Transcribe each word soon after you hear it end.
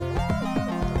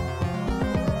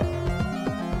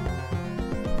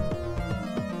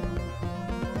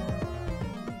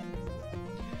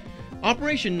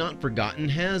Operation Not Forgotten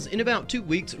has, in about 2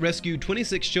 weeks, rescued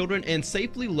 26 children and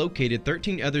safely located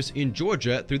 13 others in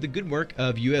Georgia through the good work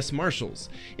of U.S. Marshals,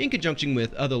 in conjunction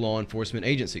with other law enforcement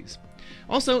agencies.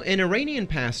 Also, an Iranian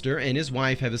pastor and his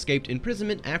wife have escaped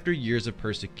imprisonment after years of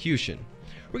persecution.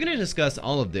 We're going to discuss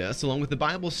all of this, along with the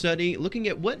Bible study, looking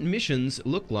at what missions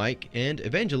look like and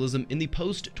evangelism in the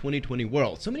post-2020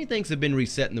 world. So many things have been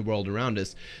reset in the world around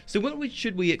us. So what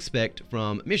should we expect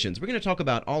from missions? We're going to talk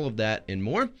about all of that and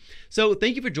more. So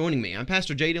thank you for joining me. I'm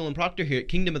Pastor J. Dylan Proctor here at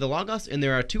Kingdom of the Logos, and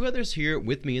there are two others here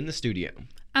with me in the studio.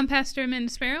 I'm Pastor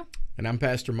Amanda Sparrow. And I'm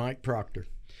Pastor Mike Proctor.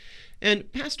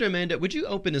 And Pastor Amanda, would you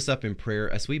open us up in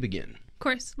prayer as we begin? Of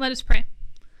course, let us pray.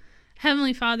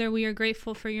 Heavenly Father, we are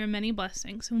grateful for your many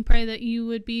blessings and pray that you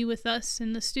would be with us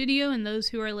in the studio and those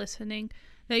who are listening,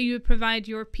 that you would provide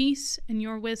your peace and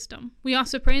your wisdom. We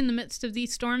also pray in the midst of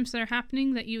these storms that are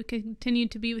happening that you would continue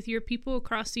to be with your people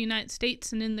across the United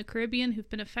States and in the Caribbean who've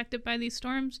been affected by these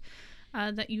storms,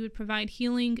 that you would provide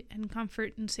healing and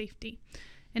comfort and safety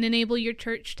and enable your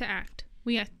church to act.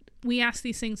 We ask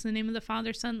these things in the name of the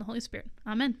Father, Son, and the Holy Spirit.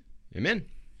 Amen. Amen.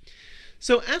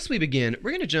 So as we begin,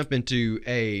 we're going to jump into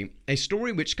a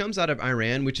story which comes out of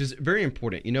Iran, which is very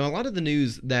important. You know, a lot of the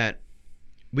news that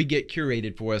we get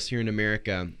curated for us here in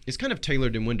America is kind of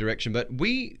tailored in one direction, but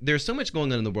there's so much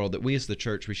going on in the world that we as the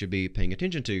church, we should be paying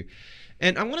attention to.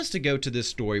 And I want us to go to this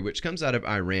story which comes out of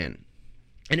Iran.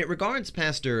 And it regards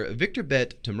Pastor Victor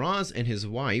Bet Tamraz and his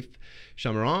wife,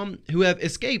 Shahmaram, who have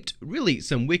escaped really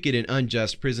some wicked and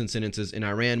unjust prison sentences in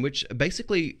Iran, which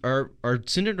basically are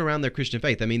centered around their Christian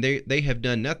faith. I mean, they have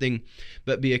done nothing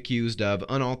but be accused of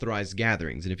unauthorized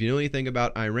gatherings. And if you know anything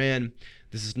about Iran,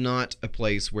 this is not a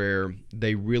place where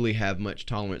they really have much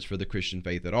tolerance for the Christian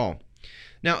faith at all.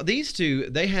 Now, these two,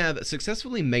 they have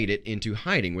successfully made it into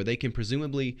hiding, where they can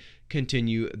presumably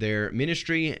continue their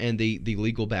ministry and the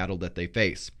legal battle that they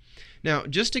face. Now,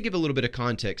 just to give a little bit of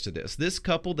context to this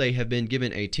couple, they have been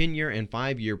given a 10-year and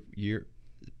 5-year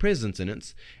prison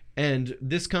sentence, and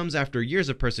this comes after years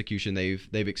of persecution. They've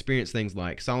experienced things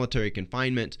like solitary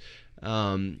confinement.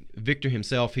 Victor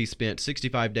himself, he spent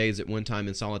 65 days at one time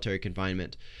in solitary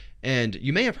confinement. And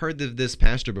you may have heard of this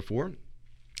pastor before.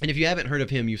 And if you haven't heard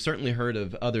of him, you've certainly heard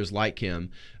of others like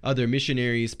him, other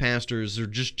missionaries, pastors, or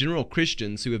just general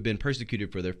Christians who have been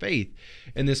persecuted for their faith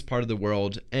in this part of the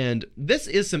world. And this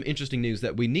is some interesting news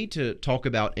that we need to talk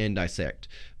about and dissect,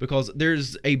 because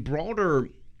there's a broader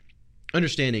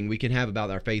understanding we can have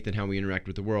about our faith and how we interact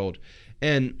with the world.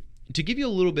 And to give you a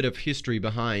little bit of history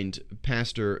behind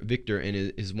Pastor Victor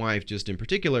and his wife, just in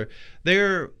particular,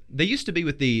 they used to be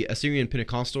with the Assyrian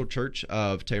Pentecostal Church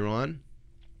of Tehran.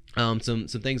 Some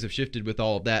things have shifted with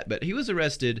all of that, but he was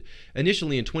arrested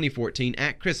initially in 2014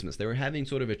 at Christmas. They were having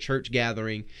sort of a church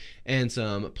gathering, and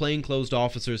some plainclothes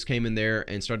officers came in there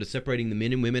and started separating the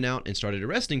men and women out and started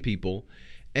arresting people,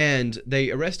 and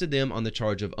they arrested them on the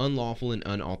charge of unlawful and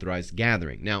unauthorized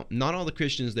gathering. Now, not all the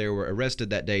Christians there were arrested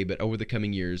that day, but over the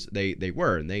coming years, they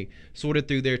were, and they sorted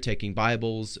through there, taking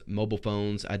Bibles, mobile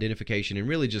phones, identification, and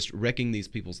really just wrecking these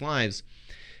people's lives.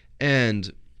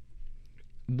 And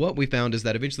what we found is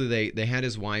that eventually they had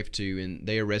his wife too, and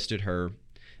they arrested her.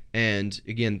 And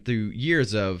again, through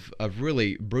years of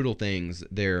really brutal things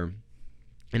there,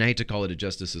 and I hate to call it a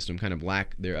justice system, kind of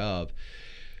lack thereof,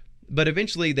 but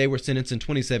eventually they were sentenced in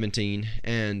 2017,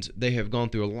 and they have gone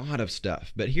through a lot of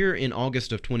stuff. But here in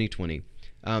August of 2020,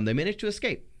 they managed to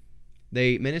escape.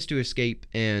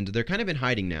 And they're kind of in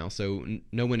hiding now, so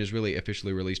no one is really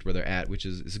officially released where they're at, which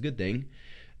is a good thing.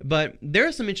 But there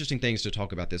are some interesting things to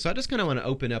talk about this. So I just kind of want to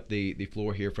open up the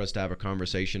floor here for us to have a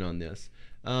conversation on this.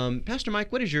 Pastor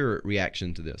Mike, what is your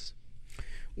reaction to this?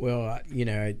 Well,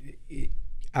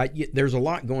 there's a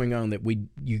lot going on that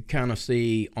you kind of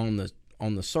see on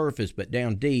the surface, but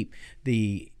down deep,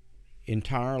 the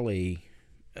entirely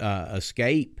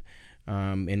escape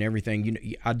and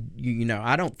everything.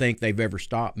 I don't think they've ever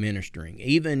stopped ministering,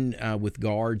 even with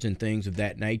guards and things of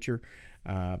that nature.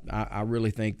 I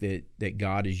really think that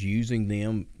God is using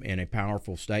them in a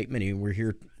powerful statement. And we're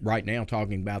here right now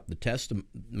talking about the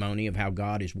testimony of how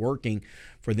God is working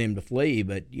for them to flee.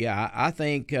 But yeah, I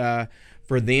think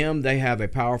for them, they have a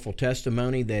powerful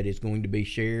testimony that is going to be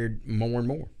shared more and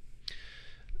more.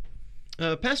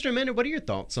 Pastor Amanda, what are your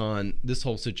thoughts on this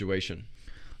whole situation?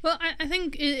 Well, I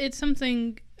think it's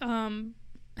something, I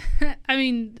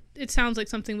mean, it sounds like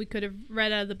something we could have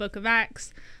read out of the book of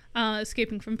Acts.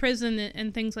 Escaping from prison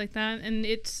and things like that. And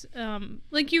it's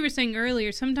like you were saying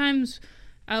earlier, sometimes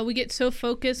we get so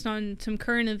focused on some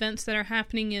current events that are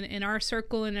happening in our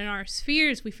circle and in our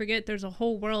spheres, we forget there's a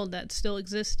whole world that's still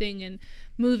existing and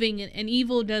moving, and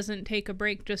evil doesn't take a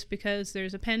break just because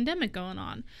there's a pandemic going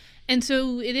on. And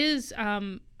so it is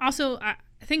also, I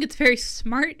think it's very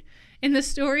smart in the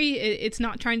story. It's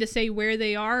not trying to say where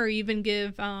they are or even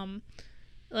give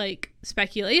like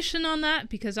speculation on that,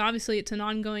 because obviously it's an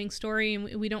ongoing story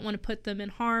and we don't want to put them in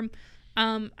harm.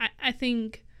 I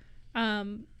think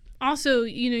also,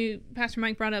 Pastor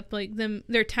Mike brought up like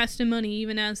their testimony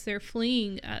even as they're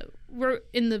fleeing. We're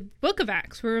in the book of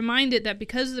Acts, we're reminded that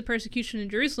because of the persecution in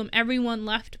Jerusalem, everyone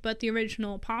left but the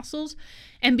original apostles.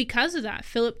 And because of that,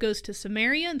 Philip goes to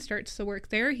Samaria and starts to work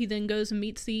there. He then goes and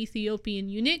meets the Ethiopian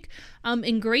eunuch.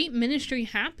 And great ministry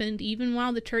happened even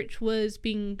while the church was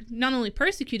being not only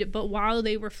persecuted, but while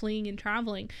they were fleeing and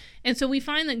traveling. And so we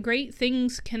find that great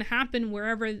things can happen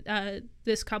wherever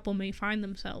this couple may find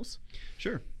themselves.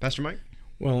 Sure. Pastor Mike?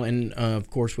 Well, and of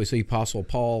course we see Apostle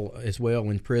Paul as well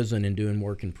in prison and doing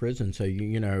work in prison. So,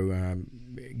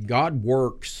 God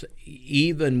works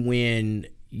even when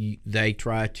they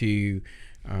try to,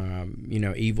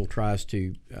 evil tries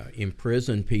to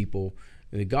imprison people.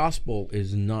 The gospel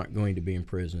is not going to be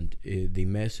imprisoned. The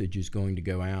message is going to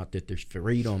go out that there's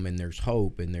freedom and there's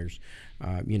hope and there's,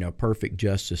 perfect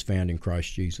justice found in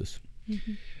Christ Jesus.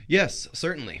 Mm-hmm. Yes,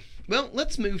 certainly. Well,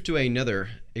 let's move to another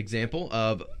example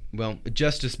of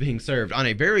justice being served on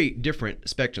a very different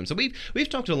spectrum. So we've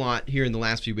talked a lot here in the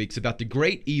last few weeks about the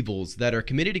great evils that are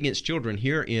committed against children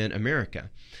here in America.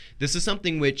 This is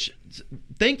something which,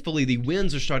 thankfully, the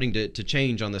winds are starting to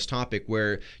change on this topic,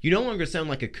 where you no longer sound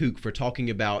like a kook for talking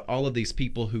about all of these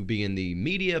people who be in the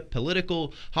media,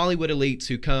 political, Hollywood elites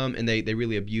who come and they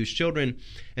really abuse children,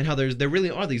 and how there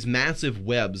really are these massive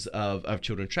webs of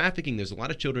children trafficking. There's a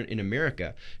lot of children in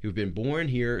America who've been born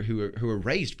here who are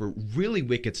raised for really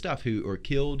wicked stuff, who are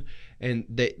killed, and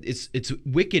it's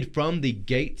wicked from the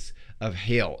gates of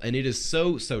hell, and it is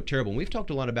so terrible. And we've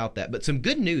talked a lot about that, but some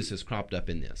good news has cropped up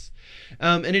in this,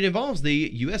 and it involves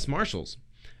the U.S. Marshals.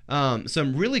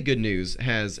 Some really good news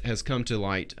has come to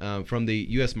light from the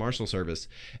U.S. Marshal Service,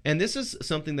 and this is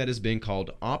something that has been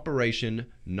called Operation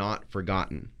Not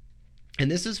Forgotten, and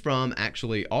this is from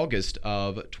actually August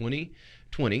of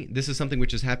 2020. This is something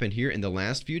which has happened here in the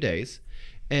last few days,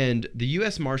 and the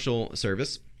U.S. Marshal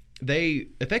Service, they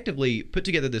effectively put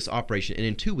together this operation, and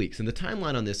in 2 weeks, and the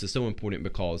timeline on this is so important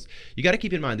because you got to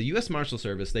keep in mind the U.S. Marshal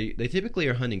Service, they typically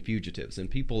are hunting fugitives and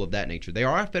people of that nature. They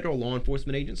are a federal law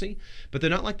enforcement agency, but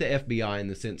they're not like the FBI in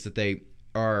the sense that they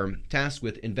are tasked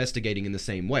with investigating in the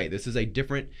same way. This is a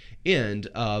different end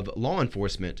of law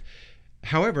enforcement.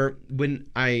 However, when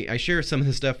I share some of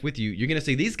this stuff with you, you're going to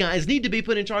see these guys need to be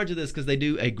put in charge of this because they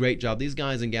do a great job. These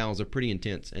guys and gals are pretty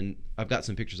intense, and I've got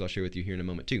some pictures I'll share with you here in a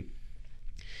moment too.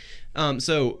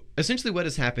 So essentially what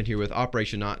has happened here with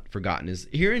Operation Not Forgotten is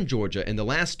here in Georgia in the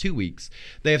last 2 weeks,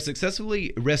 they have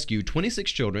successfully rescued 26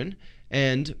 children,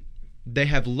 and they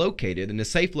have located in a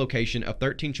safe location of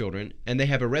 13 children, and they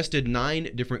have arrested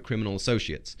 9 different criminal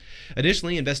associates.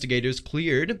 Additionally, investigators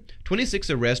cleared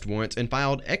 26 arrest warrants and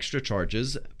filed extra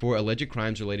charges for alleged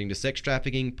crimes relating to sex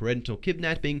trafficking, parental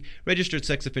kidnapping, registered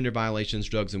sex offender violations,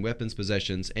 drugs and weapons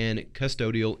possessions, and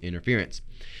custodial interference.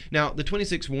 Now, the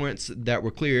 26 warrants that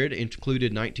were cleared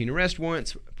included 19 arrest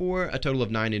warrants for a total of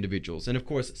 9 individuals, and of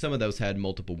course, some of those had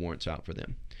multiple warrants out for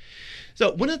them.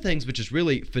 So one of the things which is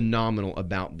really phenomenal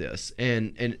about this,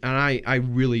 and I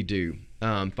really do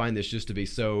find this just to be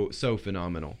so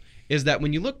phenomenal, is that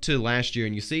when you look to last year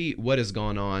and you see what has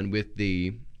gone on with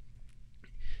the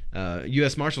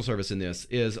U.S. Marshal Service in this,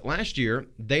 is last year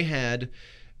they had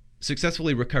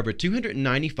successfully recovered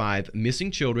 295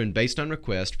 missing children based on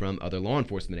request from other law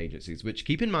enforcement agencies, which,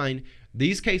 keep in mind,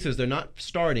 these cases, they're not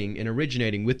starting and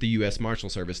originating with the U.S. Marshal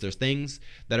Service. There's things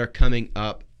that are coming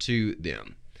up to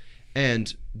them.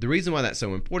 And the reason why that's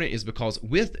so important is because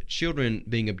with children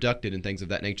being abducted and things of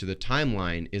that nature, the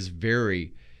timeline is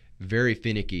very, very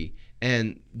finicky.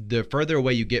 And the further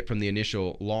away you get from the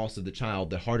initial loss of the child,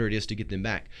 the harder it is to get them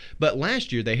back. But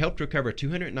last year, they helped recover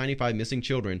 295 missing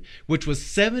children, which was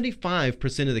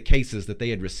 75% of the cases that they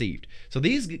had received. So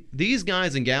these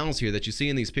guys and gals here that you see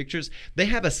in these pictures, they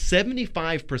have a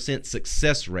 75%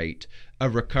 success rate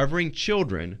of recovering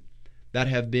children that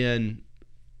have been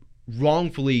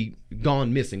wrongfully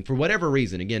gone missing for whatever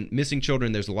reason. Again, missing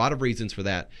children, there's a lot of reasons for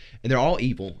that, and they're all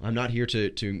evil. I'm not here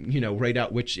to rate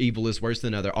out which evil is worse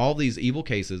than other. All these evil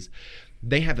cases,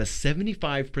 they have a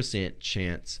 75%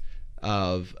 chance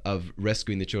of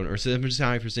rescuing the children, or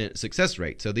 75% success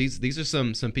rate. So these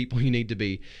are some people you need to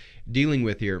be dealing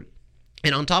with here.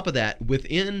 And on top of that,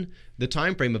 within the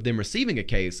time frame of them receiving a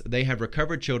case, they have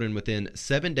recovered children within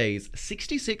 7 days,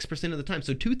 66% of the time.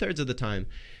 So 2/3 of the time,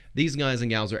 these guys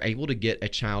and gals are able to get a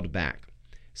child back.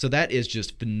 So that is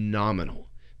just phenomenal.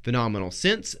 Phenomenal.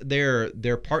 Since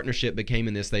their partnership became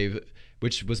in this,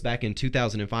 which was back in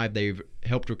 2005, they've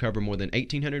helped recover more than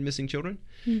 1,800 missing children.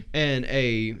 And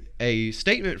a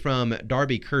statement from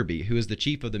Darby Kirby, who is the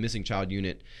chief of the Missing Child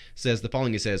Unit, says the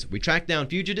following. He says, "We track down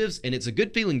fugitives, and it's a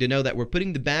good feeling to know that we're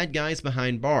putting the bad guys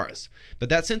behind bars. But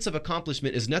that sense of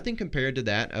accomplishment is nothing compared to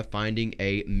that of finding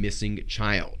a missing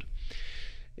child.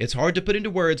 It's hard to put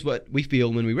into words what we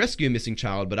feel when we rescue a missing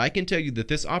child, but I can tell you that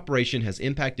this operation has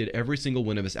impacted every single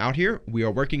one of us out here. We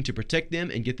are working to protect them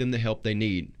and get them the help they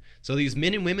need." So these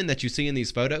men and women that you see in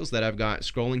these photos that I've got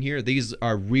scrolling here, these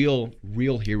are real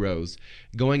heroes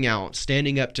going out,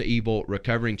 standing up to evil,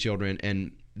 recovering children,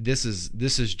 and this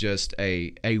is just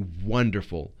a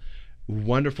wonderful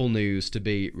news to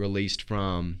be released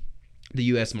from the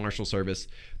U.S. Marshal Service.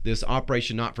 This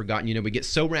Operation Not Forgotten. You know, we get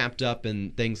so wrapped up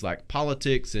in things like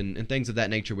politics and things of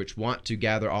that nature which want to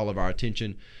gather all of our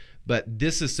attention. But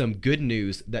this is some good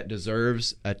news that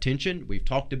deserves attention. We've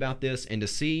talked about this, and to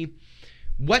see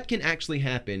what can actually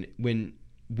happen when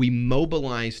we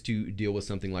mobilize to deal with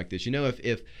something like this. You know,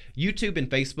 if YouTube and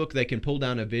Facebook, they can pull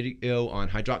down a video on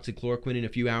hydroxychloroquine in a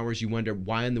few hours, you wonder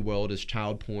why in the world is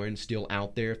child porn still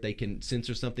out there if they can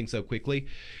censor something so quickly.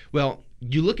 Well,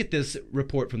 you look at this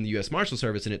report from the U.S. Marshal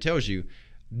Service and it tells you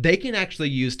they can actually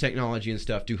use technology and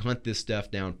stuff to hunt this stuff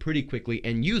down pretty quickly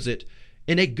and use it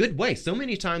in a good way. So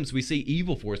many times we see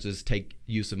evil forces take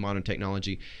use of modern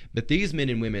technology, but these men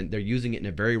and women, they're using it in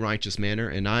a very righteous manner,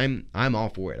 and I'm all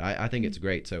for it. I think it's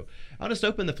great. So I'll just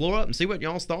open the floor up and see what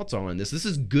y'all's thoughts are on this. This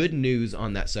is good news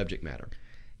on that subject matter.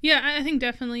 Yeah, I think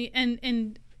definitely.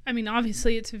 And I mean,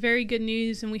 obviously it's very good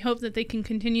news, and we hope that they can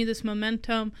continue this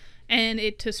momentum and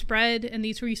it to spread, and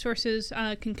these resources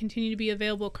can continue to be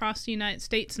available across the United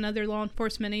States, and other law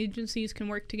enforcement agencies can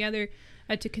work together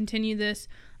to continue this.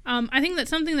 I think that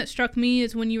something that struck me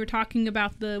is when you were talking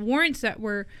about the warrants that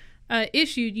were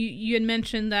issued, you had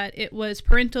mentioned that it was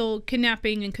parental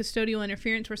kidnapping and custodial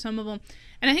interference were some of them.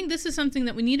 And I think this is something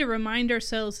that we need to remind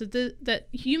ourselves that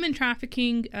human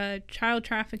trafficking, child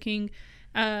trafficking,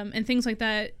 and things like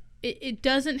that, it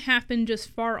doesn't happen just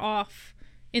far off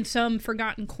in some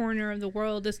forgotten corner of the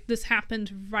world. This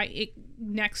happens right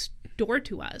next door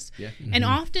to us. Yeah. Mm-hmm. And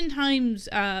oftentimes,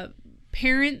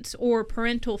 parents or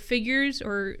parental figures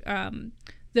or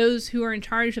those who are in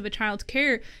charge of a child's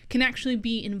care can actually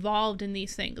be involved in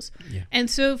these things. Yeah. And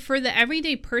so for the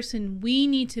everyday person, we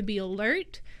need to be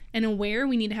alert and aware.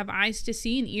 We need to have eyes to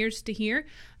see and ears to hear,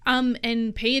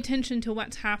 and pay attention to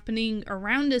what's happening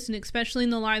around us, and especially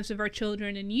in the lives of our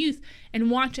children and youth, and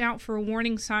watch out for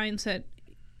warning signs that,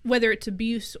 whether it's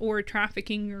abuse or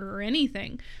trafficking or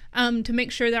anything, to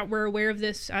make sure that we're aware of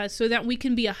this, so that we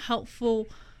can be a helpful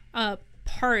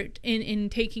part in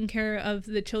taking care of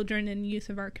the children and youth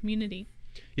of our community.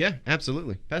 Yeah,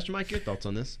 absolutely. Pastor Mike, your thoughts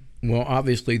on this? Well,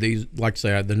 obviously these, like I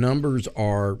said, the numbers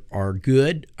are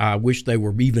good. I wish they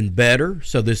were even better.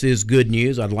 So this is good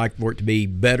news. I'd like for it to be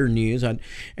better news. And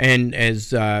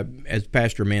as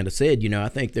Pastor Amanda said, you know, I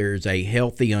think there's a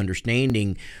healthy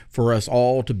understanding for us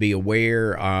all to be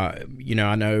aware. You know,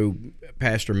 I know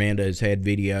Pastor Amanda has had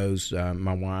videos.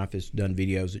 My wife has done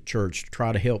videos at church to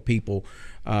try to help people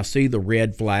see the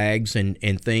red flags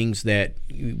and things that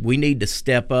we need to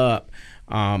step up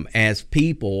as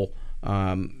people.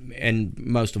 And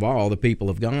most of all, the people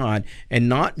of God, and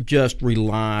not just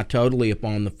rely totally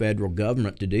upon the federal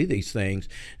government to do these things.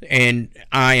 And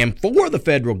I am for the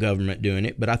federal government doing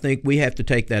it, but I think we have to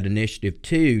take that initiative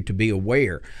too to be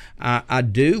aware. I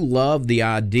do love the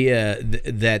idea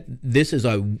that this is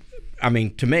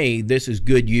to me, this is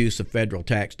good use of federal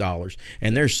tax dollars.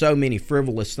 And there's so many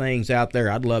frivolous things out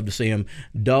there. I'd love to see them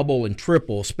double and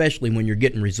triple, especially when you're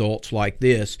getting results like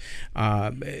this,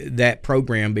 that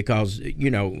program, because,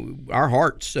 you know, our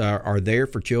hearts are there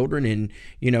for children, and,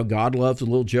 you know, God loves the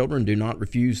little children. Do not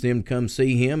refuse them to come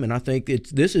see Him. And I think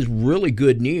this is really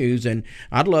good news, and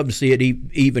I'd love to see it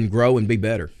even grow and be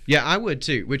better. Yeah, I would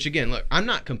too. Which, again, look, I'm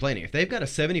not complaining. If they've got a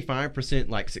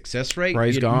 75% success rate,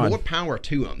 praise God, more power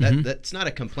to them. That's not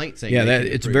a complaint saying. Yeah,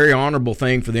 it's a very honorable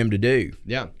thing for them to do.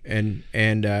 Yeah, and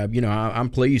you know, I'm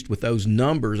pleased with those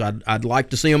numbers. I'd like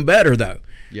to see them better though.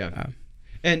 Yeah.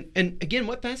 And again,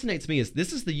 what fascinates me is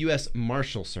this is the U.S.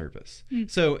 Marshal Service.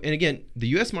 So, and again, the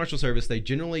U.S. Marshal Service, they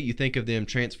generally, you think of them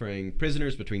transferring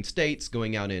prisoners between states,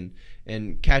 going out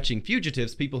and catching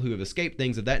fugitives, people who have escaped,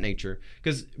 things of that nature.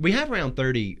 Because we have around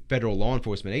 30 federal law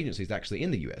enforcement agencies actually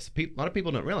in the U.S. A lot of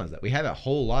people don't realize that. We have a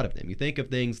whole lot of them. You think of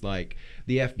things like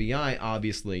the FBI,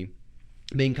 obviously,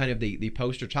 being kind of the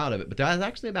poster child of it. But there's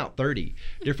actually about 30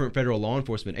 different federal law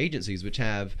enforcement agencies which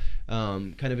have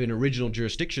kind of an original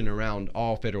jurisdiction around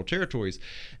all federal territories.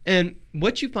 And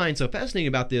what you find so fascinating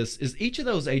about this is each of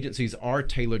those agencies are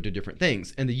tailored to different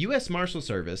things. And the U.S. Marshal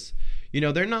Service,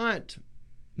 they're not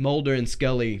Mulder and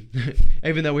Scully,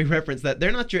 even though we reference that.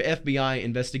 They're not your FBI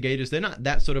investigators. They're not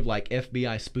that sort of like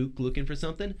FBI spook looking for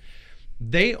something.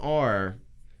 They are,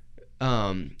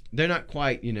 they're not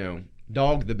quite,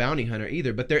 Dog the Bounty Hunter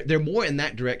either, but they're more in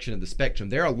that direction of the spectrum.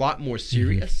 They're a lot more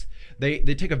serious. Mm-hmm.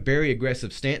 They take a very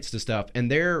aggressive stance to stuff,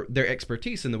 and their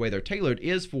expertise in the way they're tailored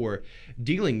is for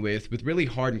dealing with really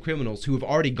hardened criminals who have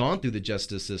already gone through the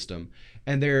justice system,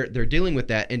 and they're dealing with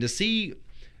that. And to see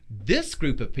this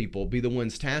group of people be the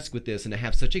ones tasked with this and to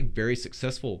have such a very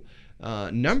successful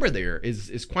number there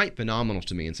is quite phenomenal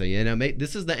to me. And so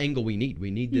this is the angle we need.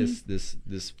 We need this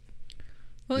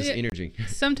energy.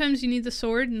 Sometimes you need the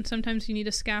sword, and sometimes you need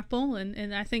a scalpel,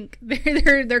 and I think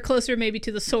they're closer maybe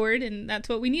to the sword, and that's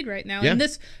what we need right now in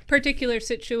this particular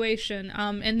situation.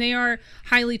 And they are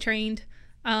highly trained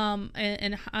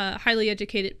and highly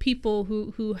educated people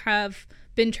who have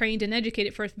been trained and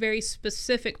educated for a very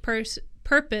specific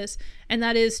purpose, and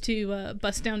that is to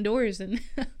bust down doors and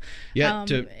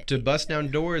to bust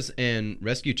down doors and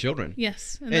rescue children.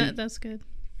 Yes, and that's good.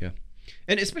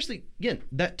 And especially, again,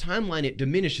 that timeline, it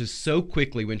diminishes so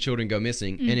quickly when children go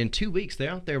missing. And in 2 weeks,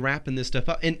 they're out there wrapping this stuff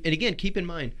up. And again, keep in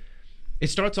mind, it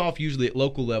starts off usually at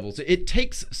local levels. It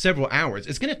takes several hours.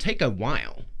 It's going to take a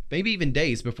while, maybe even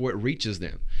days before it reaches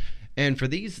them. And for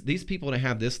these people to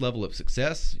have this level of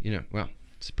success, well,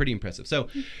 it's pretty impressive. So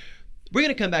we're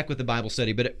going to come back with the Bible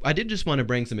study, but I did just want to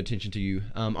bring some attention to you.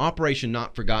 Operation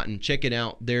Not Forgotten. Check it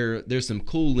out. There's some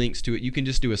cool links to it. You can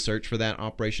just do a search for that,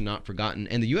 Operation Not Forgotten.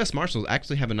 And the U.S. Marshals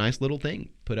actually have a nice little thing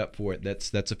put up for it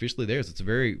that's officially theirs. It's a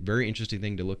very, very interesting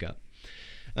thing to look up.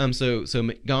 So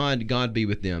God be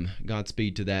with them.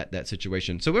 Godspeed to that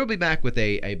situation. So we'll be back with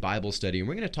a Bible study, and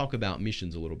we're going to talk about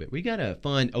missions a little bit. We got a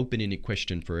fun, open-ended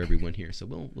question for everyone here, so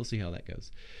we'll see how that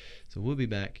goes. So we'll be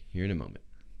back here in a moment.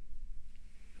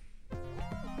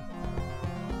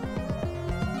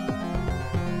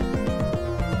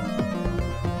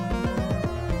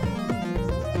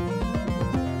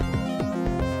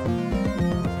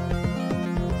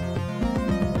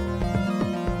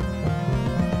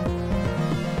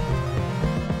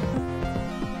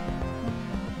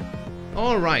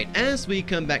 All right, as we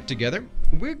come back together,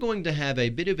 we're going to have a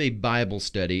bit of a Bible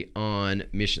study on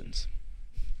missions.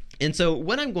 And so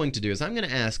what I'm going to do is I'm going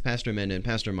to ask Pastor Amanda and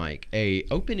Pastor Mike a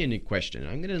open-ended question.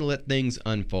 I'm going to let things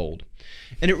unfold.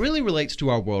 And it really relates to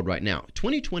our world right now.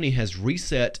 2020 has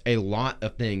reset a lot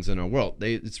of things in our world.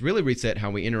 It's really reset how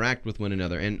we interact with one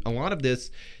another. And a lot of this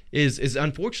is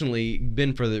unfortunately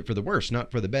been for the worse,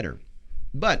 not for the better.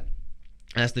 But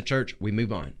as the church, we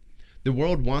move on. The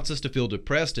world wants us to feel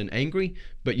depressed and angry,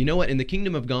 but you know what? In the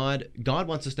kingdom of God, God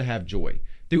wants us to have joy.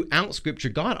 Throughout Scripture,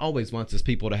 God always wants His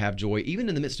people to have joy, even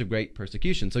in the midst of great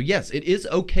persecution. So yes, it is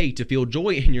okay to feel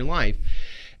joy in your life.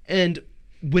 And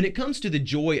when it comes to the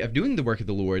joy of doing the work of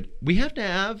the Lord, we have to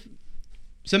have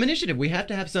some initiative. We have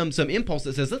to have some impulse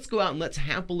that says, let's go out and let's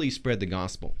happily spread the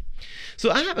gospel.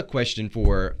 So I have a question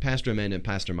for Pastor Amanda and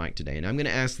Pastor Mike today, and I'm going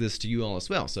to ask this to you all as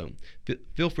well. So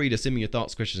feel free to send me your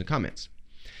thoughts, questions, and comments.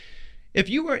 If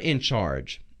you were in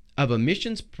charge of a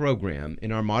missions program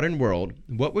in our modern world,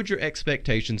 what would your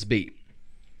expectations be?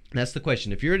 That's the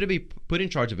question. If you were to be put in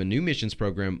charge of a new missions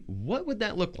program, what would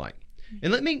that look like?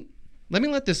 And let me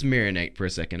let this marinate for a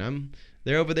second.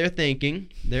 They're over there thinking,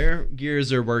 their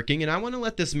gears are working, and I want to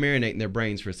let this marinate in their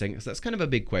brains for a second, because that's kind of a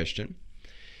big question.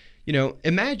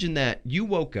 Imagine that you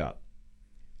woke up,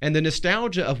 and the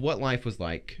nostalgia of what life was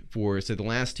like for, say, the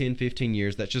last 10, 15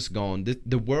 years, that's just gone.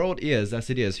 The world is as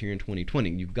it is here in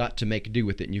 2020. You've got to make do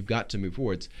with it, and you've got to move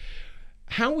forwards.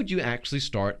 How would you actually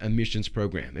start a missions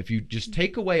program? If you just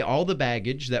take away all the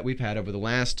baggage that we've had over the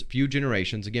last few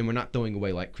generations, again, we're not throwing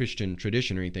away like Christian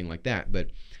tradition or anything like that,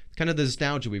 but kind of the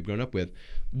nostalgia we've grown up with,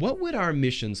 what would our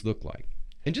missions look like?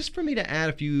 And just for me to add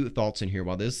a few thoughts in here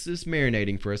while this is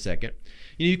marinating for a second,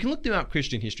 you can look throughout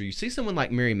Christian history. You see someone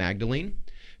like Mary Magdalene,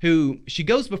 who she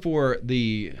goes before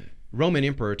the Roman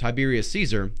Emperor Tiberius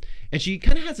Caesar, and she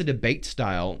kind of has a debate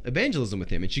style evangelism with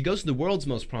him. And she goes to the world's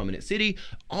most prominent city.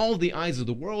 All the eyes of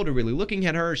the world are really looking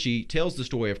at her. She tells the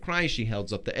story of Christ. She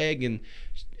holds up the egg,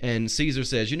 and Caesar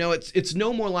says, it's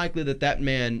no more likely that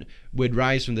man would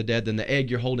rise from the dead than the egg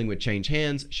you're holding would change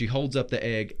hands. She holds up the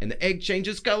egg, and the egg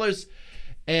changes colors,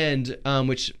 and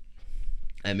which,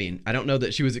 I mean, I don't know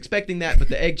that she was expecting that, but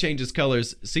the egg changes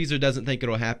colors. Caesar doesn't think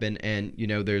it'll happen, and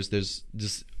there's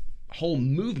this whole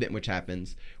movement which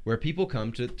happens where people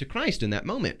come to Christ in that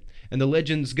moment. And the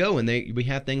legends go, and we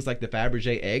have things like the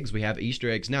Fabergé eggs. We have Easter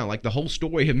eggs now. Like the whole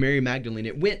story of Mary Magdalene,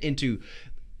 it went into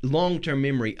long-term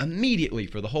memory immediately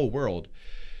for the whole world.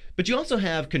 But you also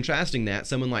have, contrasting that,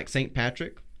 someone like St.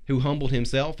 Patrick, who humbled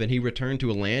himself, and he returned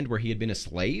to a land where he had been a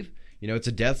slave. It's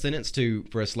a death sentence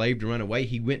for a slave to run away.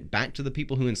 He went back to the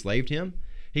people who enslaved him.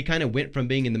 He kind of went from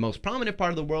being in the most prominent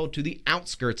part of the world to the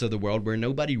outskirts of the world where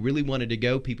nobody really wanted to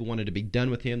go. People wanted to be done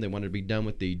with him. They wanted to be done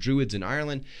with the Druids in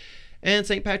Ireland. And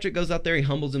St. Patrick goes out there, he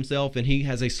humbles himself, and he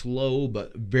has a slow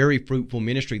but very fruitful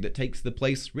ministry that takes the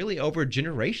place really over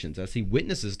generations as he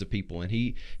witnesses to people, and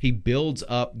he builds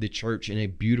up the church in a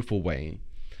beautiful way.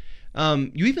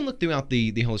 You even look throughout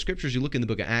the Holy Scriptures, you look in the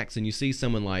book of Acts, and you see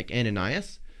someone like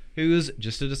Ananias, who's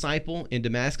just a disciple in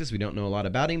Damascus. We don't know a lot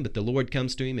about him, but the Lord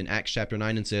comes to him in Acts chapter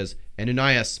 9 and says,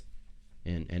 Ananias.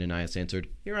 And Ananias answered,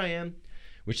 Here I am,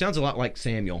 which sounds a lot like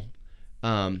Samuel.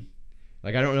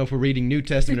 Like, I don't know if we're reading New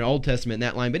Testament or Old Testament in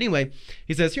that line, but anyway,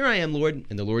 he says, Here I am, Lord.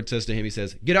 And the Lord says to him, he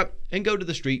says, Get up and go to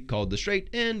the street called the Straight,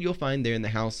 and you'll find there in the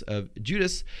house of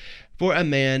Judas for a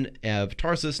man of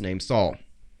Tarsus named Saul.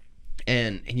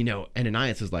 And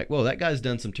Ananias is like, Whoa, that guy's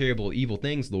done some terrible, evil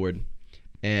things, Lord.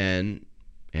 And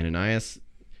Ananias,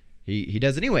 he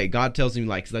does it anyway. God tells him,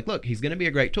 he's like, look, he's going to be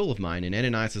a great tool of mine. And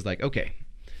Ananias is like, okay.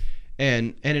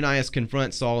 And Ananias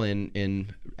confronts Saul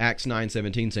in Acts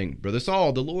 9:17, saying, Brother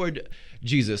Saul, the Lord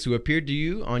Jesus, who appeared to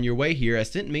you on your way here, has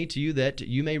sent me to you that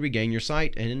you may regain your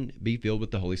sight and be filled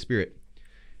with the Holy Spirit.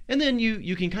 And then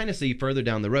you can kind of see further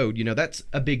down the road, that's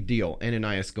a big deal,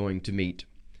 Ananias going to meet.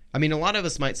 I mean, a lot of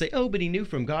us might say, oh, but he knew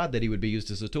from God that he would be used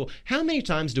as a tool. How many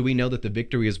times do we know that the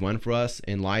victory is won for us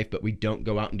in life, but we don't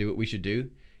go out and do what we should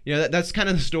do? That's kind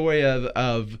of the story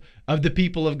of the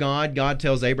people of God. God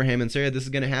tells Abraham and Sarah this is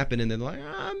going to happen, and they're like,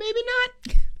 maybe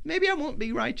not. Maybe I won't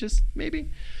be righteous.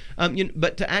 Maybe.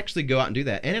 But to actually go out and do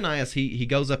that, Ananias, he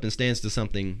goes up and stands to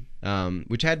something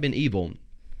which had been evil.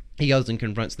 He goes and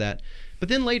confronts that. But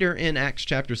then later in Acts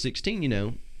chapter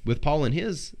 16, with Paul and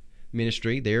his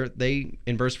ministry, they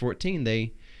in verse 14,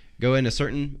 they go in a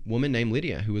certain woman named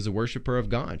Lydia, who was a worshiper of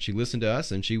God. She listened to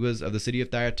us, and she was of the city of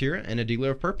Thyatira and a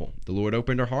dealer of purple. The Lord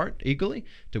opened her heart eagerly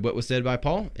to what was said by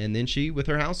Paul, and then she, with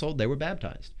her household, they were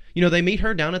baptized. They meet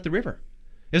her down at the river.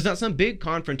 It's not some big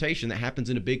confrontation that happens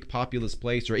in a big populous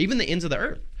place or even the ends of the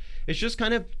earth. It's just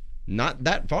kind of not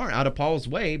that far out of Paul's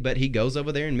way, but he goes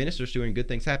over there and ministers to her, and good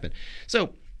things happen.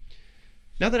 So,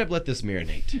 now that I've let this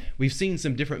marinate, we've seen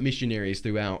some different missionaries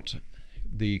throughout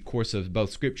the course of both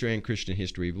Scripture and Christian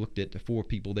history. We've looked at 4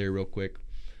 people there real quick.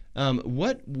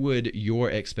 What would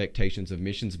your expectations of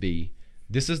missions be?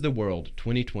 This is the world,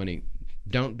 2020.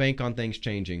 Don't bank on things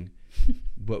changing.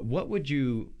 But what would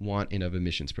you want in of a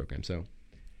missions program? So,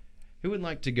 who would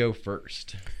like to go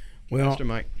first? Well, Mr.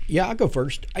 Mike. Yeah, I'll go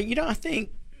first. I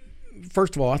think,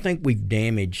 first of all, I think we've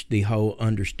damaged the whole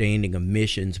understanding of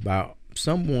missions by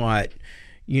somewhat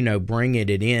bringing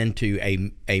it into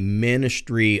a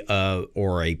ministry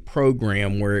or a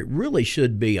program where it really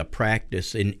should be a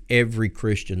practice in every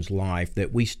Christian's life, that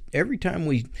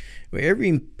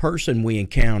every person we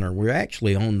encounter, we're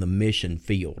actually on the mission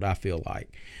field, I feel like.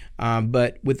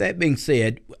 But with that being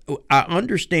said, I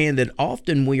understand that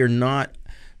often we are not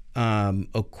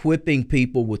equipping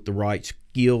people with the right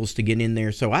skills to get in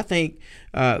there. So I think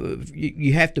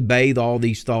you have to bathe all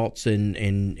these thoughts and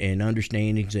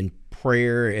understandings in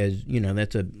prayer, as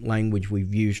that's a language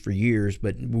we've used for years,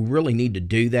 but we really need to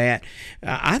do that.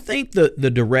 I think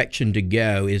the direction to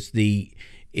go is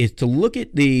to look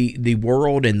at the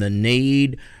world and the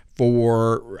need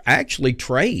for actually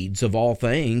trades of all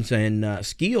things and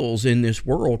skills in this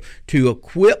world, to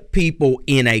equip people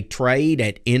in a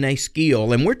trade, in a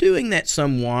skill. And we're doing that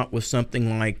somewhat with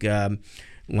something like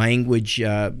language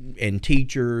and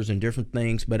teachers and different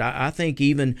things, but I think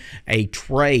even a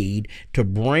trade, to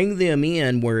bring them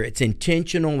in where it's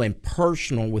intentional and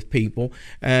personal with people,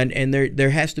 and there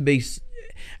has to be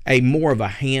a more of a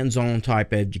hands-on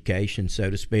type education, so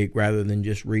to speak, rather than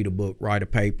just read a book, write a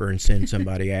paper, and send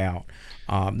somebody out.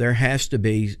 There has to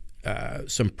be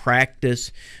some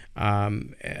practice.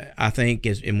 I think,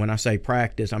 and when I say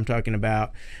practice, I'm talking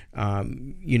about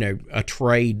a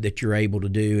trade that you're able to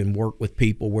do and work with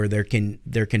people where there can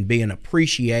be an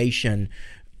appreciation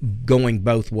going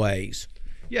both ways.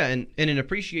 Yeah, and an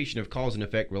appreciation of cause and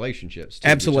effect relationships too,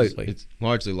 Absolutely. It's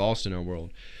largely lost in our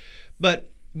world. But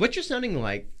what you're sounding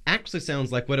like actually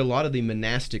sounds like what a lot of the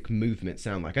monastic movements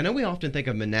sound like. I know we often think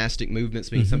of monastic movements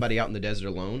being somebody out in the desert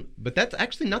alone, but that's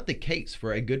actually not the case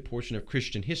for a good portion of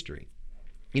Christian history.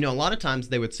 A lot of times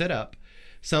they would set up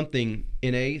something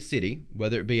in a city,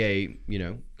 whether it be a,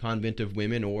 convent of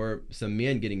women or some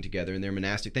men getting together in their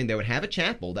monastic thing. They would have a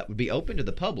chapel that would be open to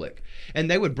the public, and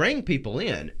they would bring people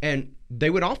in, and they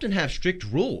would often have strict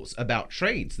rules about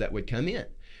trades that would come in.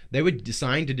 They would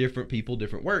assign to different people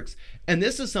different works. And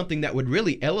this is something that would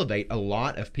really elevate a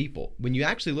lot of people. When you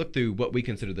actually look through what we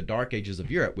consider the dark ages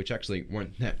of Europe, which actually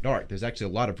weren't that dark, there's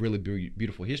actually a lot of really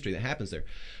beautiful history that happens there.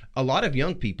 A lot of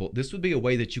young people, this would be a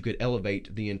way that you could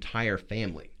elevate the entire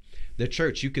family. The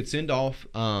church, you could send off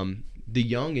the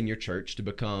young in your church to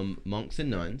become monks and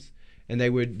nuns, and they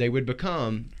would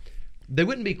become, they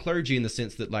wouldn't be clergy in the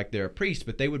sense that like they're a priest,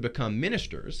 but they would become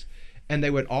ministers. And they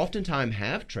would oftentimes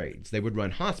have trades. They would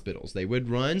run hospitals. They would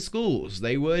run schools.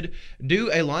 They would do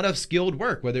a lot of skilled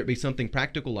work, whether it be something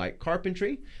practical like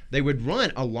carpentry. They would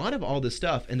run a lot of all this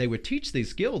stuff, and they would teach these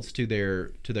skills to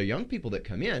their young people that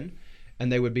come in,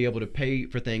 and they would be able to pay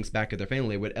for things back at their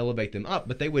family. They would elevate them up,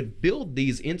 but they would build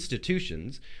these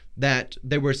institutions that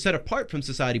they were set apart from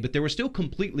society, but they were still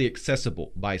completely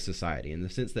accessible by society in the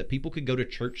sense that people could go to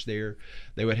church there.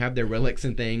 They would have their relics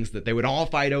and things that they would all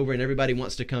fight over, and everybody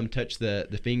wants to come touch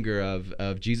the finger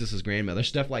of Jesus's grandmother,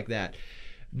 stuff like that.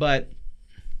 But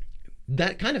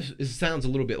that kind of sounds a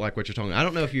little bit like what you're talking about. I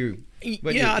don't know if you...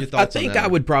 I think I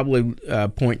would probably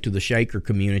point to the Shaker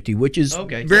community, which is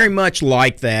very much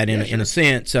like that in a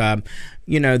sense.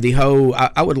 The whole...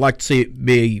 I would like to see it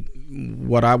be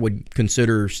what I would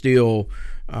consider still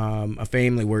a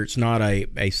family where it's not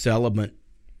a celibate,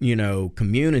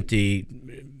 community.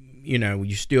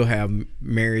 You still have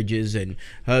marriages and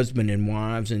husband and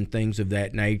wives and things of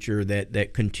that nature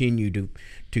that continue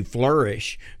to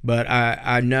flourish. But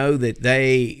I know that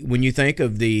when you think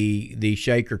of the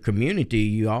Shaker community,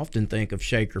 you often think of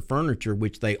Shaker Furniture,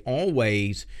 which they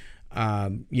always,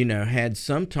 had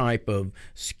some type of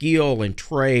skill and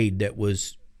trade that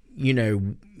was,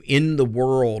 in the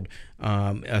world,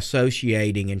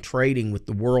 associating and trading with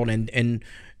the world,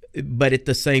 but at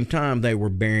the same time they were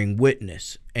bearing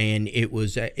witness, and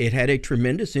it had a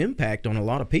tremendous impact on a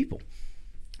lot of people.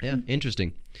 Yeah,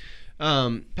 interesting.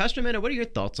 Pastor Amanda, what are your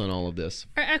thoughts on all of this?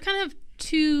 I kind of have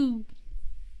two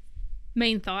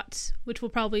main thoughts, which will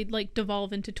probably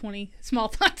devolve into 20 small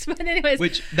thoughts, but anyways.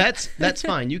 Which that's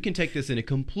fine. You can take this in a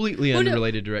completely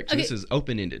unrelated direction. Okay. This is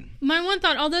open-ended. My one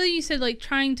thought, although you said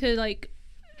trying to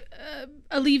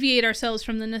alleviate ourselves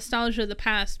from the nostalgia of the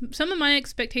past, some of my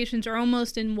expectations are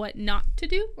almost in what not to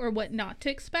do or what not to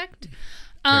expect.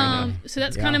 So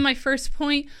that's kind of my first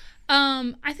point.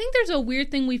 I think there's a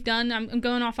weird thing we've done. I'm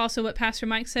going off also what Pastor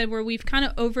Mike said, where we've kind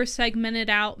of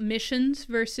over-segmented out missions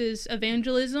versus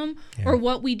evangelism, or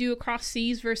what we do across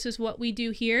seas versus what we do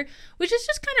here, which is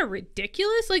just kind of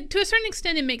ridiculous. To a certain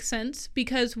extent, it makes sense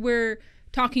because we're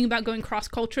talking about going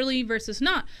cross-culturally versus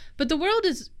not. But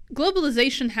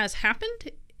globalization has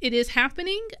happened. It is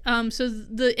happening. So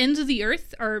the ends of the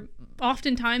earth are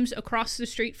oftentimes across the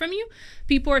street from you.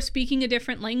 People are speaking a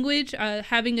different language,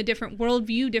 having a different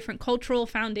worldview, different cultural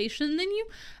foundation than you.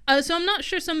 So I'm not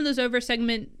sure some of those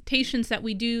over-segmentations that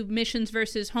we do, missions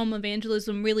versus home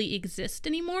evangelism, really exist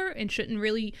anymore and shouldn't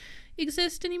really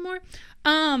exist anymore.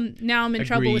 Now I'm in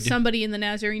trouble with somebody in the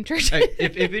Nazarene church. Hey,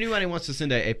 if anybody wants to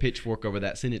send a pitchfork over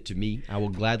that, send it to me. I will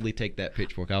gladly take that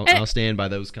pitchfork. I'll stand by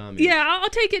those comments. Yeah, I'll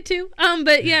take it too.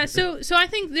 But yeah, so I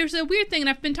think there's a weird thing, and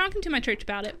I've been talking to my church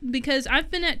about it because I've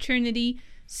been at Trinity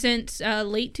since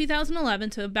late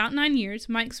 2011, so about 9 years.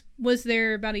 Mike was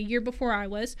there about a year before I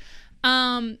was.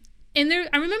 And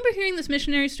I remember hearing this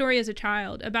missionary story as a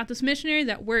child about this missionary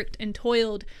that worked and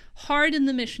toiled hard in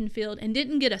the mission field and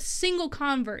didn't get a single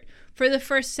convert for the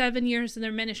first 7 years of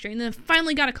their ministry, and then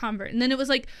finally got a convert. And then it was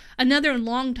another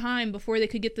long time before they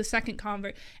could get the second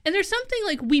convert. And there's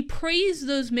something we praise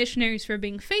those missionaries for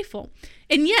being faithful.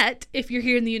 And yet, if you're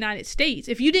here in the United States,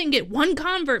 if you didn't get one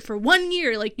convert for 1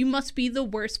 year, you must be the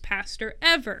worst pastor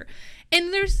ever.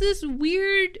 And there's this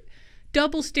weird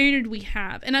double standard we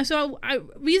have. And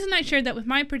reason I shared that with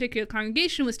my particular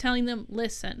congregation was telling them,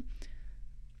 listen,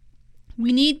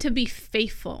 we need to be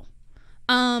faithful.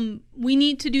 We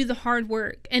need to do the hard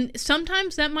work. And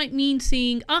sometimes that might mean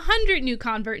seeing 100 new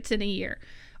converts in a year,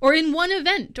 or in one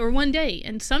event or one day.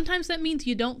 And sometimes that means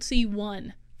you don't see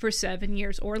one for 7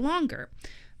 years or longer.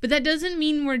 But that doesn't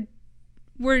mean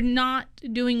we're not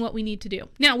doing what we need to do.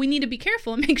 Now, we need to be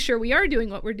careful and make sure we are doing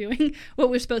what we're doing, what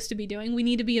we're supposed to be doing. We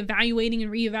need to be evaluating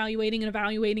and reevaluating and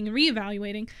evaluating and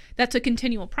reevaluating. That's a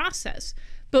continual process.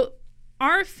 But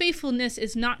our faithfulness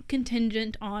is not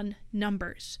contingent on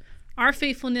numbers. Our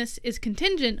faithfulness is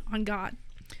contingent on God.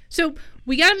 So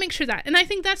we got to make sure that. And I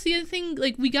think that's the other thing.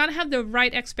 Like, we got to have the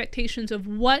right expectations of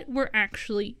what we're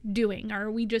actually doing.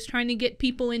 Are we just trying to get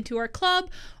people into our club,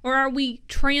 or are we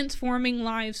transforming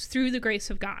lives through the grace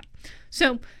of God?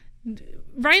 So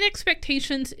right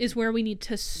expectations is where we need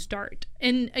to start.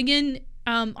 And again,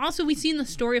 also we see in the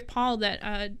story of Paul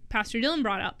that Pastor Dylan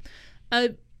brought up,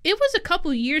 it was a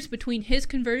couple years between his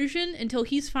conversion until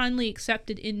he's finally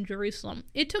accepted in Jerusalem.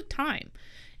 It took time.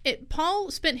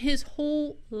 Paul spent his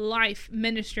whole life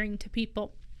ministering to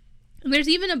people. And there's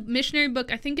even a missionary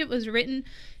book, I think it was written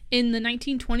in the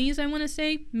 1920s, I want to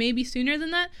say, maybe sooner than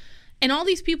that. And all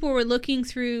these people were looking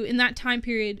through, in that time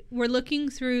period, were looking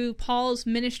through Paul's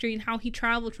ministry and how he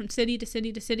traveled from city to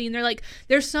city to city. And they're like,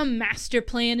 there's some master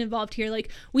plan involved here. Like,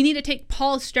 we need to take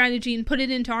Paul's strategy and put it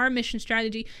into our mission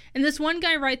strategy. And this one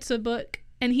guy writes a book,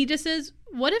 and he just says,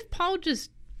 what if Paul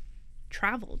just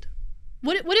traveled?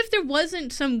 What if there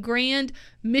wasn't some grand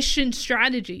mission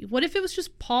strategy? What if it was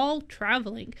just Paul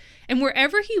traveling? And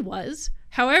wherever he was,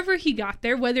 however he got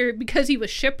there, whether because he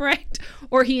was shipwrecked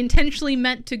or he intentionally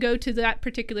meant to go to that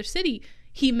particular city,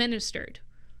 he ministered.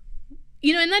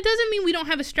 You know, and that doesn't mean we don't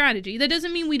have a strategy. That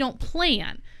doesn't mean we don't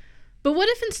plan. But what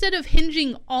if instead of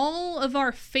hinging all of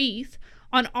our faith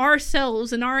on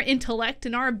ourselves and our intellect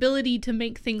and our ability to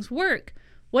make things work,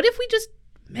 what if we just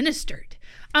ministered?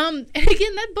 And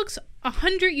again, that book's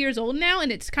 100 years old now,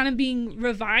 and it's kind of being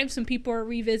revived. Some people are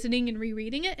revisiting and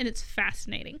rereading it, and it's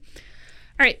fascinating.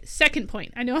 All right, second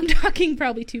point. I know I'm talking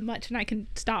probably too much, and I can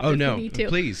stop if you need to.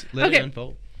 Please, let it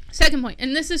unfold. Second point,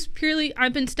 and this is purely,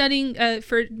 I've been studying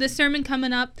for this sermon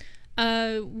coming up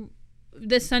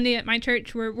this Sunday at my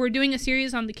church. We're doing a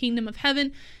series on the kingdom of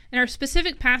heaven, and our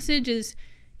specific passage is,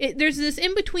 there's this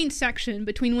in-between section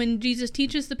between when Jesus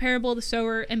teaches the parable of the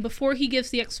sower and before he gives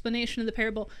the explanation of the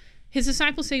parable. His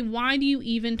disciples say, why do you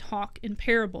even talk in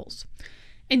parables?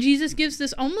 And Jesus gives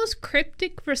this almost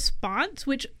cryptic response,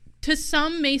 which to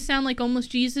some may sound like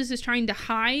almost Jesus is trying to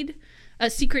hide a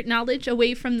secret knowledge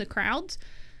away from the crowds.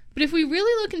 But if we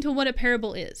really look into what a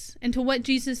parable is and to what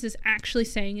Jesus is actually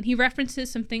saying, and he references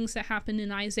some things that happen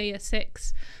in Isaiah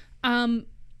 6,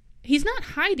 he's not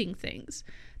hiding things.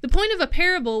 The point of a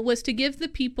parable was to give the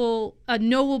people a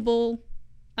knowable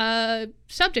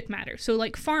subject matter. So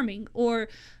like farming, or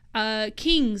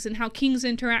kings and how kings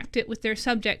interacted with their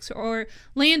subjects, or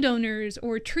landowners,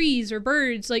 or trees, or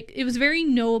birds. Like, it was very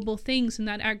knowable things in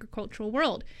that agricultural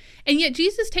world. And yet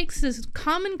Jesus takes this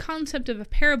common concept of a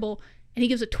parable and he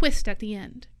gives a twist at the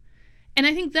end. And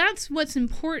I think that's what's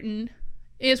important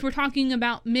is we're talking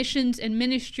about missions and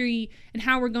ministry and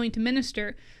how we're going to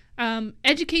minister.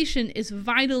 Education is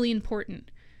vitally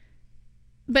important.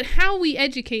 But how we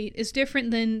educate is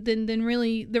different than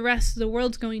really the rest of the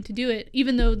world's going to do it,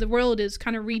 even though the world is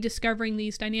kind of rediscovering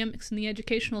these dynamics in the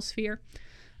educational sphere.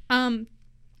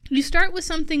 You start with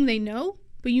something they know,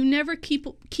 but you never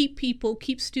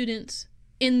keep students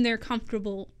in their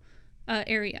comfortable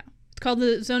area. It's called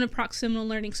the zone of proximal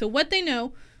learning. So what they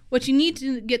know, what you need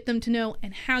to get them to know,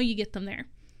 and how you get them there.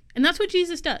 And that's what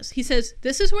Jesus does. He says,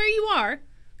 this is where you are.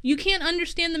 You can't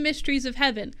understand the mysteries of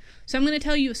heaven. So I'm going to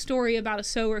tell you a story about a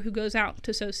sower who goes out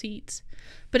to sow seeds.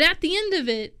 But at the end of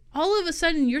it, all of a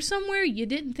sudden, you're somewhere you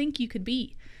didn't think you could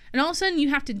be. And all of a sudden, you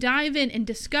have to dive in and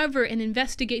discover and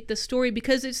investigate the story,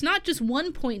 because it's not just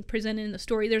one point presented in the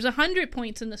story. There's 100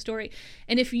 points in the story.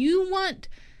 And if you want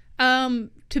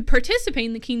to participate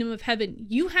in the kingdom of heaven,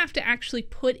 you have to actually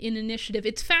put in initiative.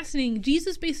 It's fascinating.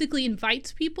 Jesus basically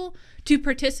invites people to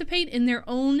participate in their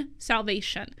own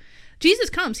salvation. Jesus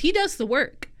comes, he does the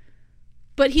work,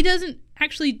 but he doesn't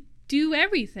actually do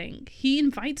everything. He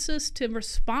invites us to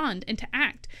respond and to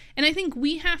act. And I think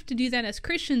we have to do that as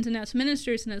Christians and as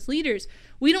ministers and as leaders.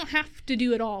 We don't have to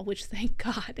do it all, which thank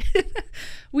God.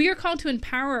 We are called to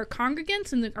empower our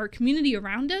congregants and our community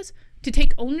around us to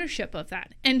take ownership of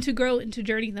that and to grow and to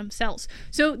journey themselves.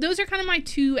 So those are kind of my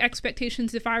two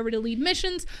expectations if I were to lead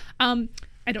missions.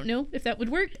 I don't know if that would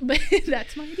work, but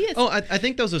that's my idea. Oh, I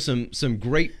think those are some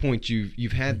great points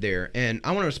you've had there, and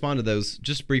I want to respond to those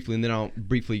just briefly, and then I'll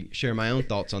briefly share my own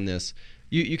thoughts on this.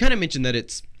 You kind of mentioned that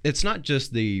it's not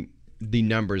just the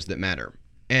numbers that matter,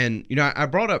 And, I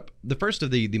brought up the first of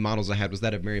the models I had was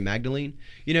that of Mary Magdalene.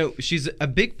 She's a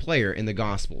big player in the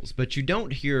Gospels, but you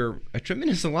don't hear a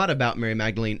tremendous lot about Mary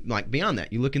Magdalene, like beyond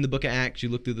that. You look in the book of Acts, you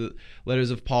look through the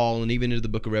letters of Paul, and even into the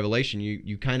book of Revelation,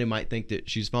 you kind of might think that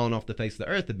she's fallen off the face of the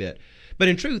earth a bit. But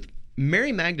in truth,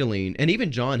 Mary Magdalene, and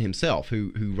even John himself,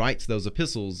 who writes those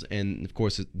epistles, and of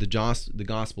course the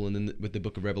Gospel, and then with the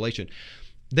book of Revelation,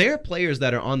 they're players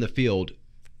that are on the field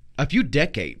a few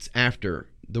decades after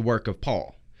the work of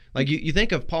Paul. Like you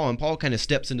think of Paul, and Paul kind of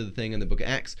steps into the thing in the book of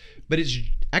Acts, but it's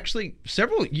actually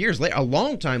several years later, a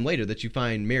long time later, that you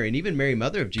find Mary, and even Mary,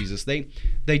 mother of Jesus. They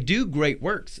do great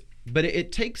works, but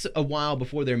it takes a while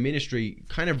before their ministry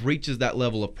kind of reaches that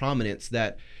level of prominence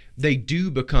that they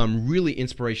do become really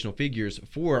inspirational figures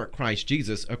for Christ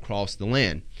Jesus across the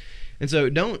land. And so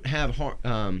don't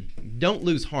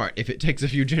lose heart if it takes a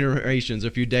few generations,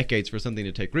 a few decades for something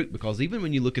to take root, because even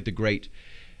when you look at the great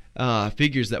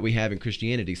figures that we have in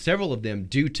Christianity, several of them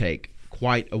do take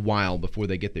quite a while before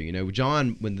they get there.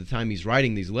 John, when the time he's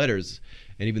writing these letters,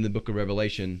 and even the book of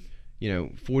Revelation,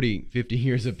 40, 50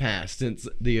 years have passed since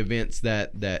the events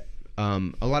that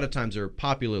a lot of times are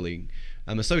popularly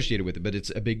associated with it, but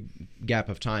it's a big gap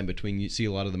of time between, you see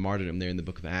a lot of the martyrdom there in the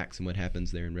book of Acts and what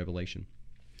happens there in Revelation.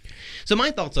 So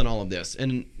my thoughts on all of this,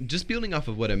 and just building off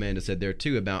of what Amanda said there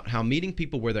too, about how meeting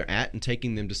people where they're at and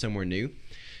taking them to somewhere new.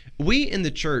 We in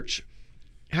the church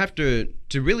have to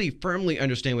really firmly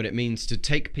understand what it means to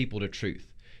take people to truth.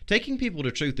 Taking people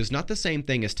to truth is not the same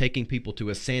thing as taking people to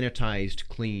a sanitized,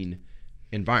 clean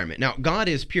environment. Now, God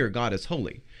is pure, God is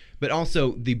holy, but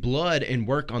also the blood and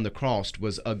work on the cross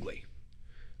was ugly.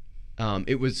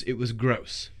 It was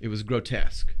gross. It was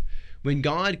grotesque. When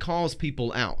God calls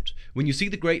people out, when you see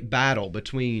the great battle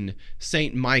between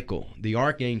Saint Michael, the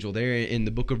archangel there in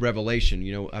the book of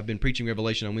Revelation, I've been preaching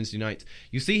Revelation on Wednesday nights.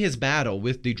 You see his battle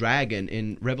with the dragon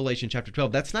in Revelation chapter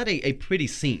 12. That's not a pretty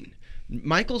scene.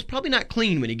 Michael's probably not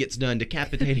clean when he gets done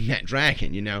decapitating that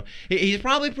dragon, He's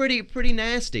probably pretty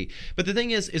nasty. But the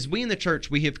thing is we in the church,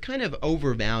 we have kind of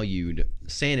overvalued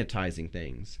sanitizing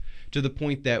things to the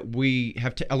point that we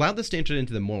have allowed this to enter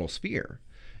into the moral sphere.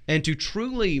 And to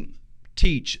truly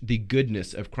teach the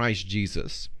goodness of Christ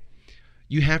Jesus,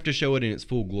 you have to show it in its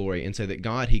full glory and say that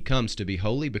God, he comes to be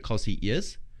holy because he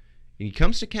is, and he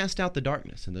comes to cast out the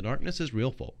darkness, and the darkness is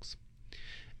real, folks.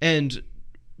 And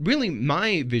really,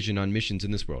 my vision on missions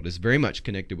in this world is very much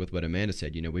connected with what Amanda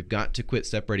said. We've got to quit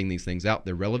separating these things out.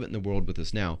 They're relevant in the world with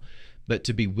us now. But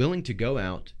to be willing to go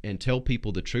out and tell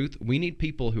people the truth, we need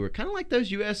people who are kind of like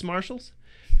those U.S. Marshals,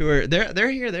 who are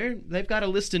they're here. They've got a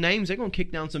list of names. They're going to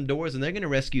kick down some doors, and they're going to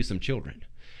rescue some children.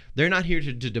 They're not here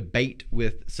to debate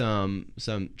with some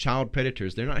child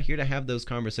predators. They're not here to have those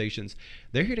conversations.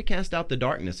 They're here to cast out the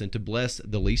darkness and to bless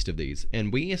the least of these.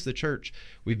 And we as the church,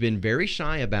 we've been very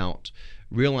shy about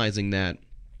realizing that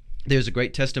there's a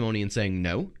great testimony in saying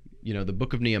no. The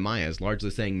book of Nehemiah is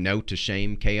largely saying no to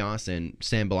shame, chaos, and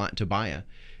Sanballat and Tobiah.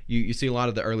 You see a lot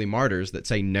of the early martyrs that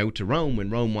say no to Rome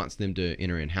when Rome wants them to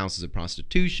enter in houses of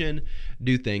prostitution,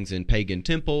 do things in pagan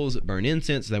temples, burn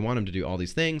incense. They want them to do all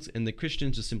these things, and the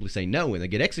Christians just simply say no, and they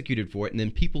get executed for it, and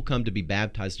then people come to be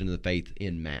baptized into the faith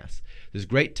in mass. There's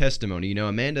great testimony.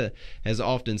 Amanda has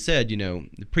often said,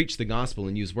 preach the gospel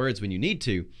and use words when you need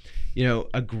to.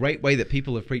 A great way that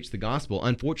people have preached the gospel,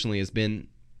 unfortunately, has been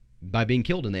by being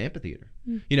killed in the amphitheater.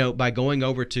 By going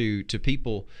over to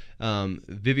people,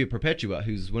 Vivia Perpetua,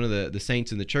 who's one of the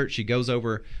saints in the church, she goes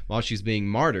over while she's being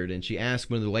martyred, and she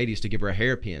asks one of the ladies to give her a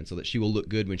hairpin so that she will look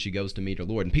good when she goes to meet her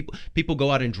Lord. And people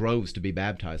go out in droves to be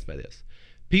baptized by this.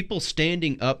 People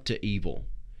standing up to evil.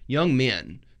 Young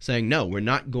men saying, no, we're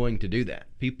not going to do that.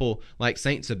 People like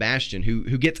Saint Sebastian,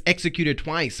 who gets executed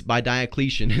twice by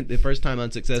Diocletian, the first time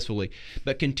unsuccessfully,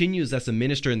 but continues as a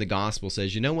minister in the gospel,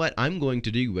 says, you know what, I'm going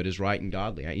to do what is right and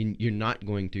godly. You're not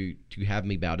going to have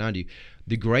me bow down to you.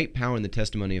 The great power in the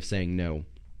testimony of saying no,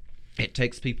 it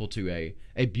takes people to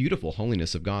a beautiful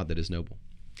holiness of God that is noble.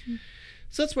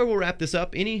 So that's where we'll wrap this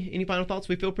up. Any final thoughts?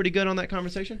 We feel pretty good on that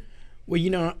conversation?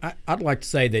 Well, I'd like to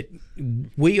say that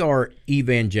we are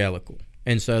evangelical.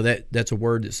 And so that's a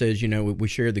word that says, we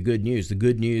share the good news. The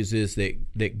good news is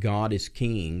that God is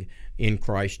king in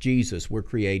Christ Jesus. We're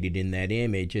created in that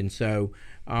image. And so,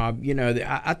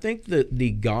 I think that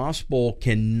the gospel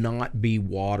cannot be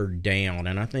watered down.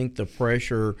 And I think the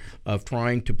pressure of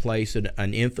trying to place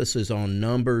an emphasis on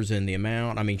numbers and the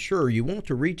amount, sure, you want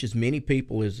to reach as many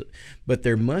people but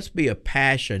there must be a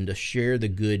passion to share the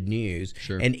good news.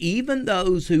 Sure. And even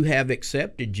those who have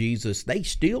accepted Jesus, they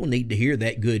still need to hear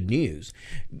that good news.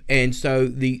 And so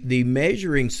the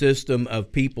measuring system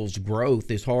of people's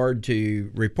growth is hard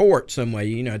to report report some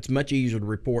way. It's much easier to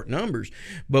report numbers.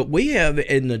 But we have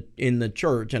in the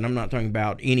church, and I'm not talking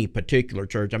about any particular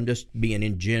church, I'm just being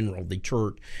in general, the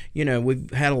church,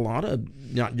 we've had a lot of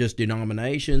not just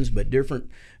denominations, but different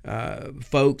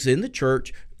folks in the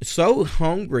church so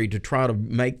hungry to try to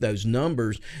make those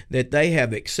numbers that they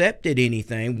have accepted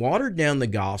anything, watered down the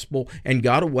gospel, and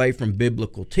got away from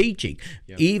biblical teaching.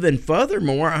 Yep. Even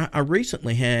furthermore, I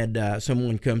recently had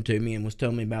someone come to me and was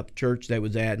telling me about the church they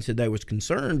was at and said they was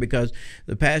concerned because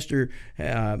the pastor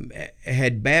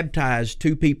had baptized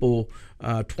 2 people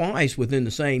twice within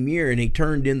the same year, and he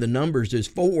turned in the numbers as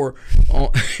 4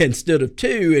 instead of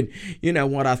 2.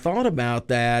 And what I thought about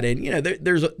that, and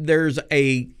there's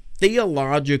a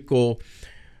theological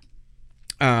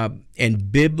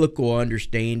and biblical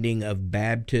understanding of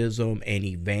baptism and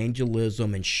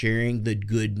evangelism and sharing the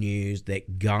good news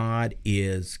that God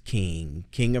is King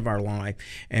of our life.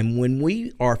 And when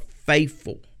we are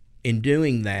faithful in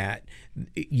doing that,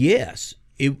 yes,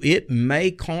 it may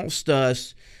cost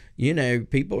us.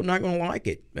 People are not going to like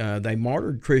it. They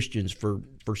martyred Christians for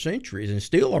centuries and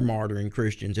still are martyring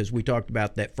Christians, as we talked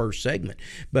about that first segment.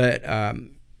 But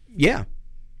yeah.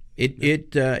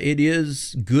 It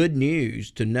is good news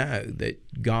to know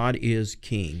that God is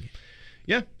King.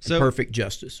 Yeah, so perfect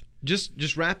justice.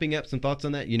 Just wrapping up some thoughts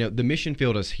on that. The mission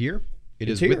field is here.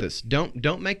 It's here. With us.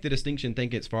 Don't make the distinction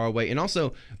think it's far away. And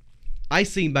also, I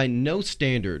see by no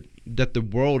standard that the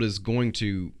world is going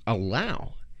to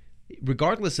allow,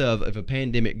 regardless of if a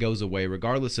pandemic goes away,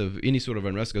 regardless of any sort of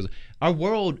unrest goes, our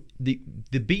world, the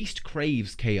beast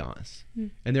craves chaos.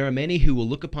 And there are many who will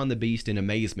look upon the beast in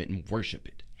amazement and worship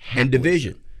it. And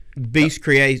division. Beast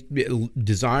creates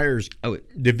desires,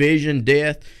 division,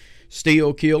 death,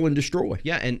 steal, kill, and destroy.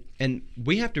 Yeah, and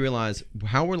we have to realize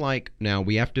how we're like now.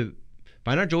 We have to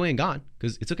find our joy in God,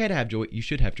 because it's okay to have joy. You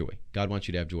should have joy. God wants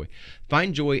you to have joy.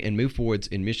 Find joy and move forwards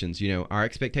in missions. Our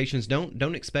expectations,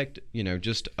 don't expect,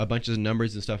 just a bunch of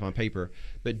numbers and stuff on paper,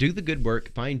 but do the good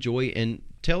work, find joy, and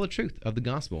tell the truth of the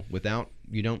gospel without,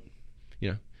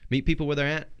 meet people where they're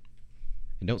at.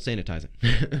 And don't sanitize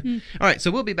it. All right,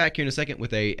 so we'll be back here in a second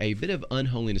with a bit of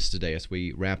unholiness today as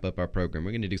we wrap up our program.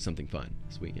 We're going to do something fun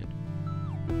this weekend.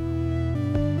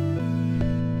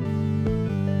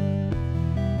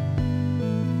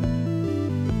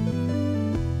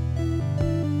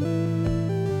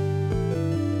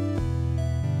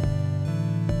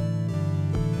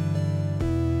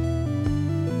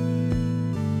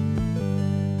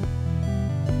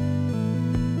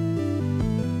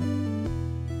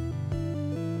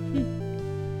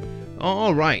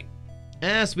 All right,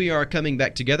 as we are coming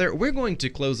back together, we're going to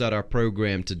close out our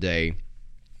program today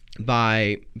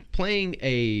by playing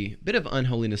a bit of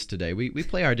unholiness today. We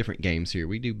play our different games here.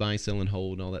 We do buy, sell, and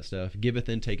hold and all that stuff. Giveth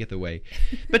and taketh away.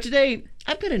 But today,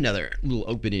 I've got another little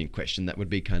open-ended question that would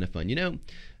be kind of fun.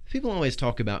 People always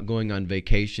talk about going on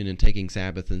vacation and taking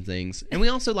Sabbath and things. And we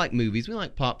also like movies. We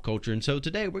like pop culture. And so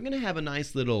today, we're going to have a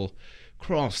nice little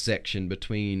cross-section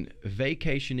between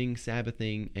vacationing,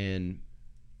 Sabbathing, and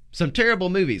some terrible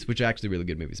movies, which are actually really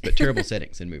good movies, but terrible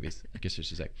settings in movies, I guess I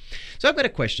should say. So I've got a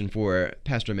question for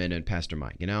Pastor Amanda and Pastor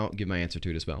Mike, and I'll give my answer to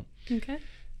it as well. Okay.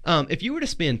 If you were to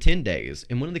spend 10 days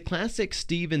in one of the classic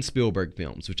Steven Spielberg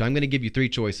films, which I'm going to give you 3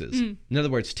 choices. In other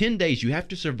words, 10 days you have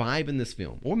to survive in this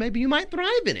film, or maybe you might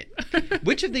thrive in it.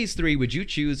 Which of these 3 would you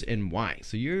choose and why?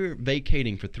 So you're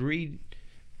vacating for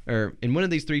in one of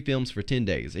these 3 films for 10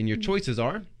 days, and your choices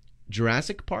are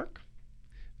Jurassic Park,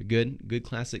 a good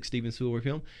classic Steven Spielberg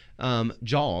film,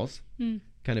 Jaws,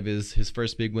 kind of his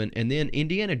first big one, and then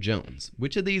Indiana Jones.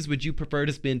 Which of these would you prefer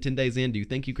to spend 10 days in? Do you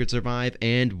think you could survive,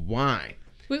 and why?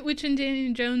 Which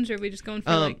Indiana Jones are we just going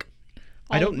for? All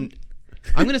of them?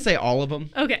 I'm going to say all of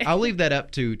them. Okay. I'll leave that up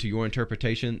to your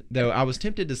interpretation, though I was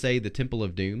tempted to say the Temple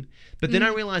of Doom, but then I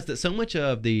realized that so much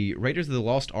of the Raiders of the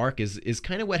Lost Ark is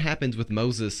kind of what happens with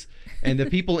Moses and the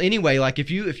people anyway. Like if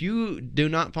you do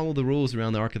not follow the rules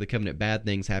around the Ark of the Covenant, bad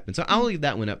things happen. So I'll leave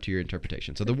that one up to your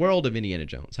interpretation. So the world of Indiana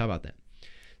Jones. How about that?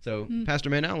 So,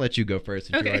 Pastor Man, I'll let you go first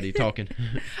since you're already talking.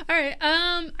 All right.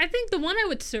 I think the one I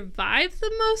would survive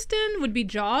the most in would be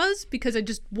Jaws, because I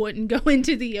just wouldn't go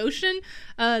into the ocean.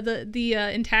 The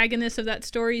antagonist of that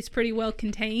story is pretty well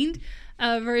contained.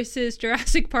 Versus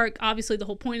Jurassic Park, obviously the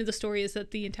whole point of the story is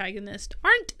that the antagonists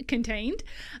aren't contained.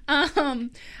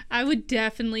 I would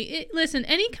definitely listen.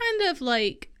 Any kind of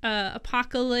like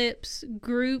apocalypse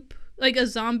group, like a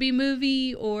zombie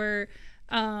movie or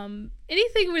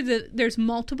Anything where there's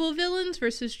multiple villains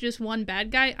versus just one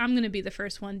bad guy, I'm gonna be the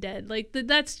first one dead. Like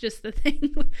that's just the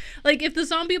thing. Like if the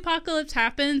zombie apocalypse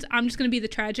happens, I'm just gonna be the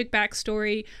tragic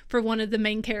backstory for one of the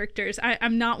main characters.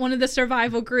 I'm not one of the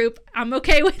survival group. I'm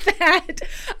okay with that.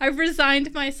 I've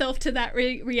resigned myself to that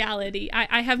reality.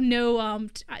 I have no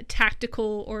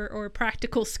tactical or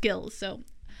practical skills, so.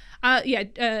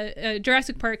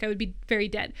 Jurassic Park, I would be very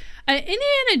dead.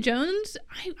 Indiana Jones,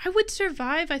 I would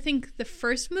survive, I think, the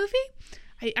first movie.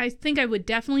 I think I would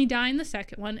definitely die in the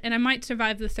second one, and I might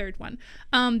survive the third one.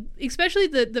 Especially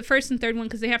the first and third one,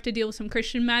 because they have to deal with some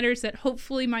Christian matters that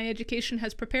hopefully my education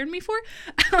has prepared me for,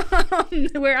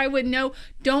 where I would know,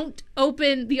 don't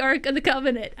open the Ark of the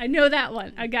Covenant. I know that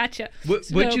one. I gotcha.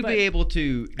 Would you be able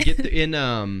to get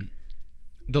in...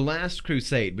 The Last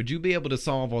Crusade, would you be able to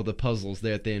solve all the puzzles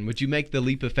there then? Would you make the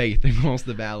leap of faith across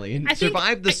the valley and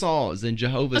survive the saws and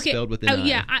Jehovah spelled with an I?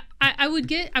 Yeah, I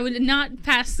would not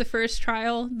pass the first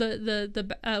trial.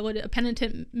 What a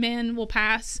penitent man will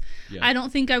pass. Yeah. I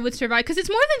don't think I would survive because it's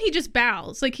more than he just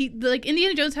bows. Like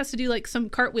Indiana Jones has to do like some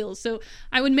cartwheels. So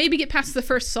I would maybe get past the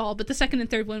first Saul, but the second and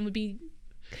third one would be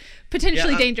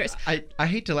potentially dangerous. I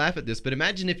hate to laugh at this, but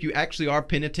imagine if you actually are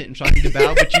penitent and trying to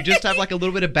bow, but you just have like a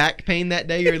little bit of back pain that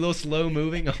day. You're a little slow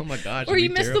moving. Oh my gosh! Or you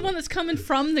miss the one that's coming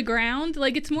from the ground.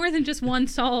 Like it's more than just one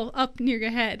Saul up near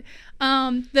your head.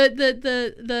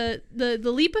 The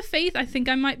leap of faith, I think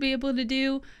I might be able to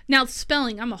do. Now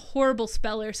spelling, I'm a horrible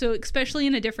speller, so especially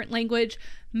in a different language,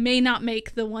 may not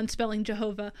make the one spelling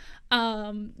Jehovah.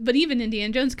 But even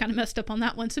Indiana Jones kind of messed up on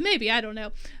that one, so maybe, I don't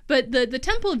know. But the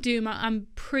Temple of Doom, I'm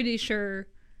pretty sure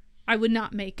I would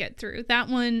not make it through. That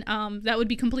one, that would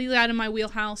be completely out of my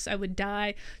wheelhouse. I would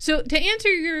die. So to answer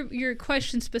your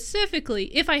question specifically,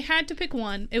 if I had to pick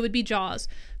one, it would be Jaws.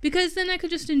 Because then I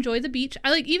could just enjoy the beach.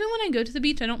 Even when I go to the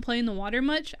beach, I don't play in the water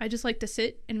much. I just like to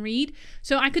sit and read.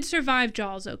 So I could survive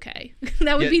Jaws okay.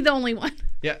 That would be the only one.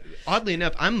 Yeah, oddly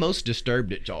enough, I'm most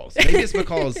disturbed at Jaws. Maybe it's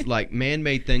because like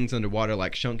man-made things underwater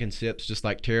like Shunkin' Sips just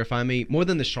like terrify me more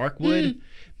than the shark would.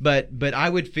 But I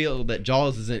would feel that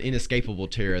Jaws is an inescapable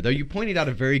terror. Though you pointed out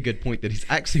a very good point that he's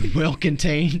actually well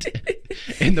contained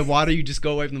in the water. You just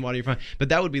go away from the water, you're fine. But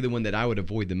that would be the one that I would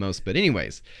avoid the most. But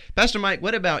anyways, Pastor Mike,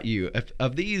 what about you?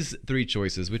 Of these three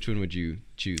choices, which one would you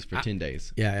choose for 10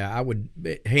 days? Yeah, I would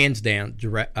hands down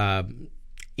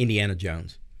Indiana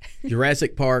Jones.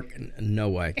 Jurassic Park, no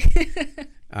way.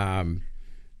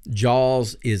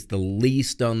 Jaws is the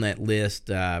least on that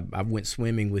list. I went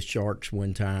swimming with sharks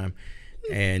one time,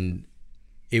 and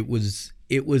it was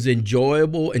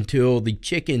enjoyable until the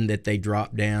chicken that they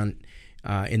dropped down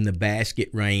in the basket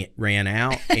ran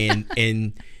out,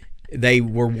 and they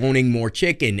were wanting more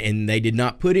chicken, and they did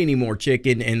not put any more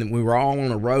chicken, and we were all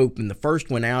on a rope, and the first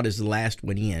one out is the last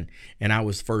one in, and I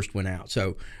was the first one out.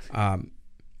 So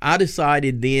I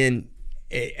decided then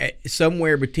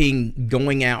somewhere between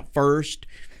going out first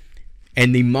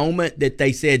and the moment that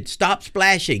they said, stop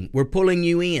splashing, we're pulling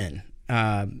you in,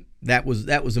 that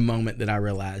was a moment that I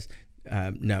realized,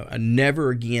 no, never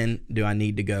again do I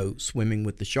need to go swimming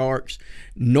with the sharks,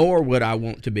 nor would I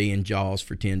want to be in Jaws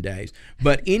for 10 days.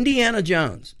 But Indiana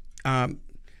Jones,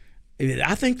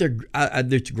 I think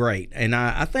it's great. And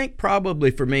I think probably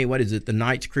for me, what is it, the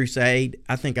Knights Crusade?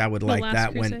 I think I would like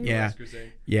that one. Yeah,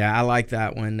 yeah, I like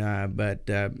that one. But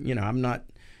I'm not,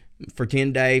 for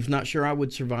 10 days, not sure I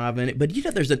would survive in it. But,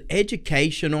 there's an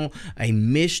educational, a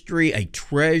mystery, a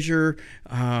treasure.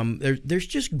 There's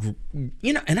just,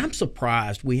 and I'm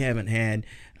surprised we haven't had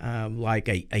like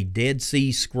a Dead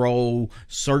Sea Scroll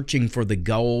searching for the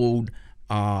gold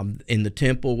in the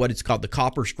temple, what it's called, the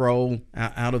Copper Scroll,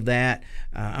 out of that.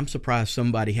 I'm surprised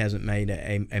somebody hasn't made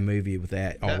a movie with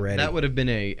that already. That would have been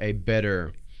a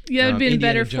better... Yeah, it would have been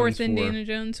better fourth Indiana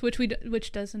Jones, which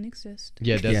doesn't exist.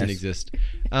 Yeah, it doesn't exist.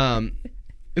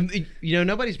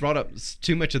 Nobody's brought up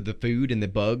too much of the food and the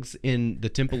bugs in the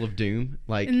Temple of Doom,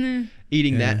 like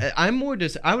eating that. I'm more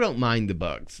just, I don't mind the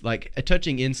bugs, like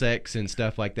touching insects and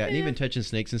stuff like that, and even touching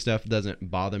snakes and stuff doesn't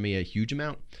bother me a huge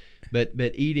amount. But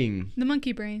eating the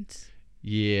monkey brains.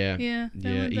 Yeah.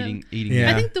 Eating.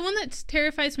 Yeah. I think the one that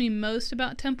terrifies me most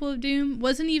about Temple of Doom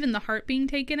wasn't even the heart being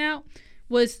taken out.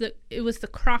 It was the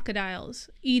crocodiles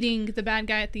eating the bad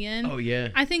guy at the end. Oh yeah.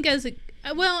 I think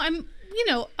I'm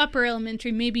upper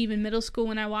elementary, maybe even middle school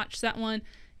when I watched that one,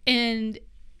 and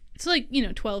it's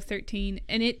like, 12, 13,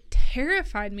 and it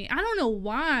terrified me. I don't know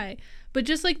why, but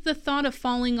just like the thought of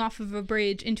falling off of a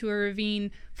bridge into a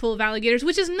ravine full of alligators,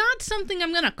 which is not something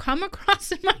I'm going to come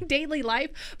across in my daily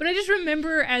life, but I just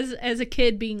remember as a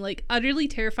kid being like utterly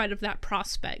terrified of that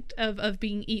prospect of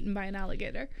being eaten by an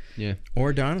alligator. Yeah. Or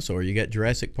a dinosaur. You got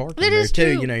Jurassic Park That in there is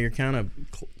too. true. You're kind of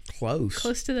close.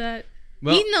 Close to that.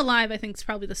 Well- Eaten alive, I think, is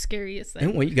probably the scariest thing.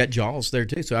 And well, you got Jaws there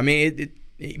too. So I mean,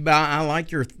 but I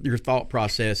like your thought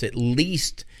process. At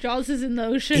least Jaws is in the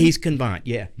ocean. he's confined.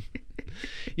 Yeah.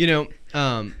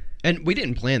 And we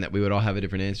didn't plan that we would all have a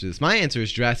different answer to this. My answer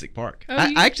is Jurassic Park. Oh,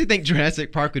 I actually think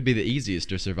Jurassic Park would be the easiest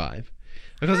to survive.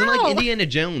 Because How? unlike Indiana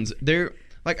Jones, they're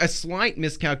like a slight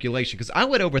miscalculation. Because I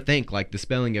would overthink like the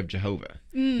spelling of Jehovah.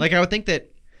 Like I would think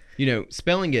that,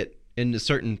 spelling it in a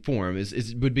certain form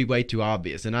would be way too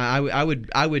obvious, and I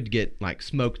would get like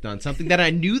smoked on something that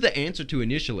I knew the answer to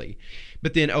initially,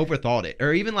 but then overthought it,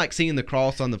 or even like seeing the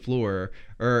cross on the floor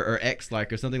or X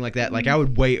or something like that. Like I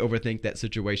would way overthink that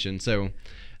situation. So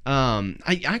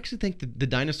I actually think the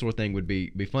dinosaur thing would be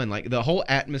fun. Like the whole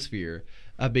atmosphere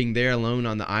of being there alone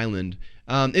on the island.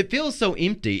 It feels so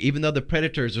empty, even though the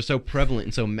predators are so prevalent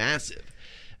and so massive.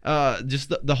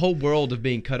 Just the whole world of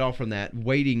being cut off from that,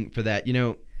 waiting for that.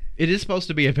 It is supposed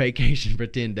to be a vacation for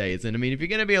 10 days. And I mean, if you're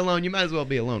going to be alone, you might as well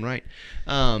be alone, right?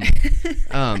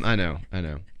 I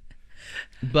know.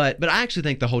 But I actually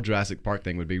think the whole Jurassic Park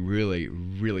thing would be really,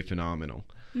 really phenomenal.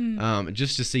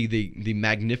 Just to see the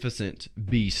magnificent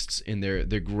beasts in their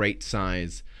great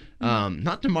size.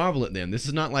 Not to marvel at them. This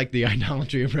is not like the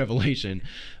idolatry of Revelation.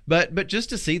 But just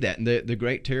to see that and the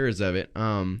great terrors of it.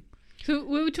 So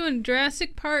which one,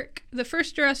 Jurassic Park, the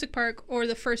first Jurassic Park, or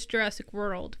the first Jurassic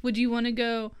World? Would you want to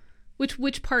go?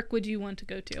 Which park would you want to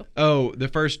go to? Oh, the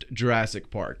first Jurassic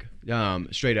Park,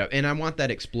 straight up. And I want that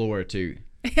Explorer too.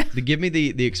 Give me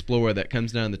the Explorer that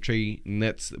comes down the tree, and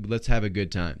let's have a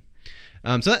good time.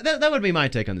 So that would be my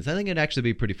take on this. I think it'd actually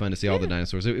be pretty fun to see all the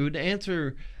dinosaurs. It would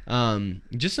answer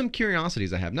just some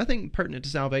curiosities I have. Nothing pertinent to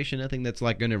salvation. Nothing that's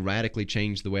like going to radically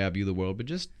change the way I view the world. But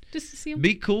just to see 'em?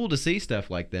 be cool to see stuff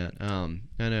like that.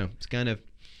 I know it's kind of.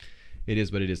 It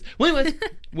is what it is. Well, anyways,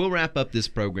 we'll wrap up this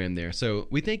program there. So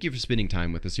we thank you for spending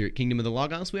time with us here at Kingdom of the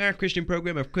Logos. We are a Christian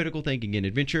program of critical thinking and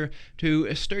adventure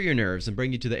to stir your nerves and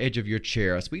bring you to the edge of your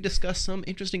chair as we discuss some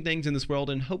interesting things in this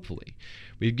world, and hopefully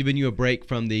we've given you a break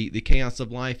from the chaos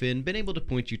of life and been able to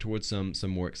point you towards some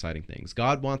more exciting things.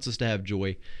 God wants us to have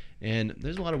joy, and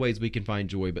there's a lot of ways we can find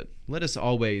joy, but let us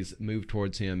always move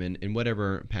towards Him in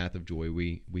whatever path of joy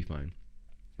we find.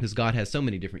 Because God has so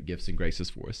many different gifts and graces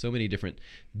for us, so many different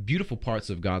beautiful parts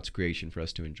of God's creation for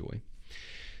us to enjoy.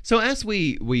 So as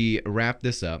we wrap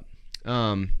this up,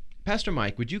 Pastor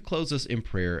Mike, would you close us in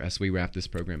prayer as we wrap this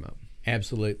program up?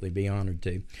 Absolutely, be honored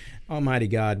to. Almighty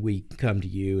God, we come to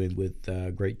you and with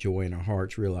great joy in our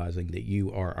hearts, realizing that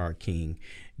you are our King.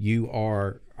 You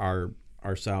are our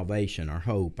salvation, our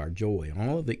hope, our joy.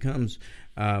 All of it comes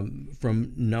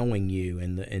from knowing you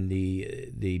and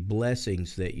the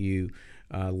blessings that you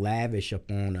lavish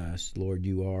upon us. Lord,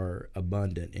 you are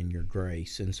abundant in your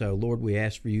grace. And so, Lord, we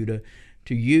ask for you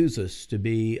to use us to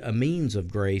be a means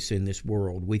of grace in this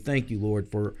world. We thank you, Lord,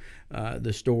 for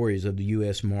the stories of the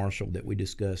U.S. Marshal that we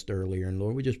discussed earlier. And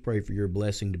Lord, we just pray for your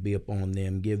blessing to be upon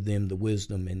them. Give them the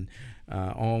wisdom and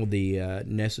all the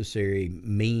necessary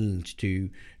means to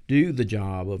do the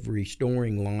job of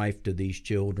restoring life to these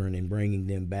children and bringing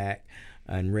them back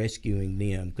and rescuing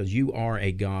them, because you are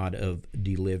a God of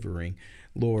delivering.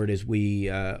 Lord, as we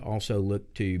also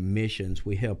look to missions,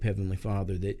 we help Heavenly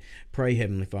Father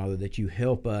that you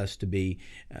help us to be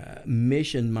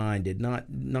mission-minded,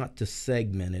 not to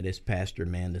segment it, as Pastor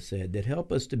Amanda said, that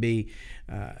help us to be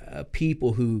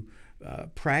people who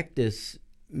practice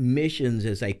missions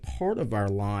as a part of our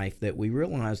life, that we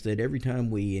realize that every time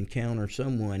we encounter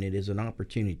someone, it is an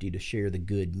opportunity to share the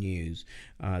good news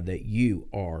that you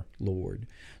are Lord.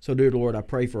 So, dear Lord, I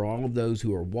pray for all of those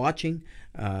who are watching,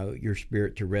 your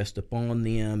Spirit to rest upon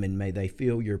them, and may they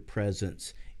feel your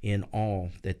presence in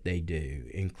all that they do.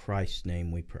 In Christ's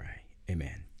name we pray.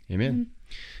 Amen. Amen. Mm-hmm.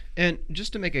 And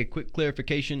just to make a quick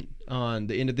clarification on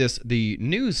the end of this, the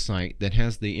news site that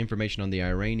has the information on the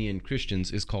Iranian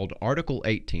Christians is called Article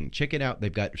 18. Check it out.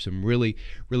 They've got some really,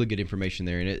 really good information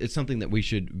there, and it's something that we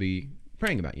should be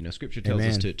praying about. Scripture tells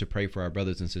us to pray for our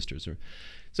brothers and sisters.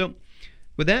 So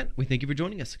with that, we thank you for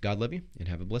joining us. God love you, and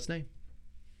have a blessed day.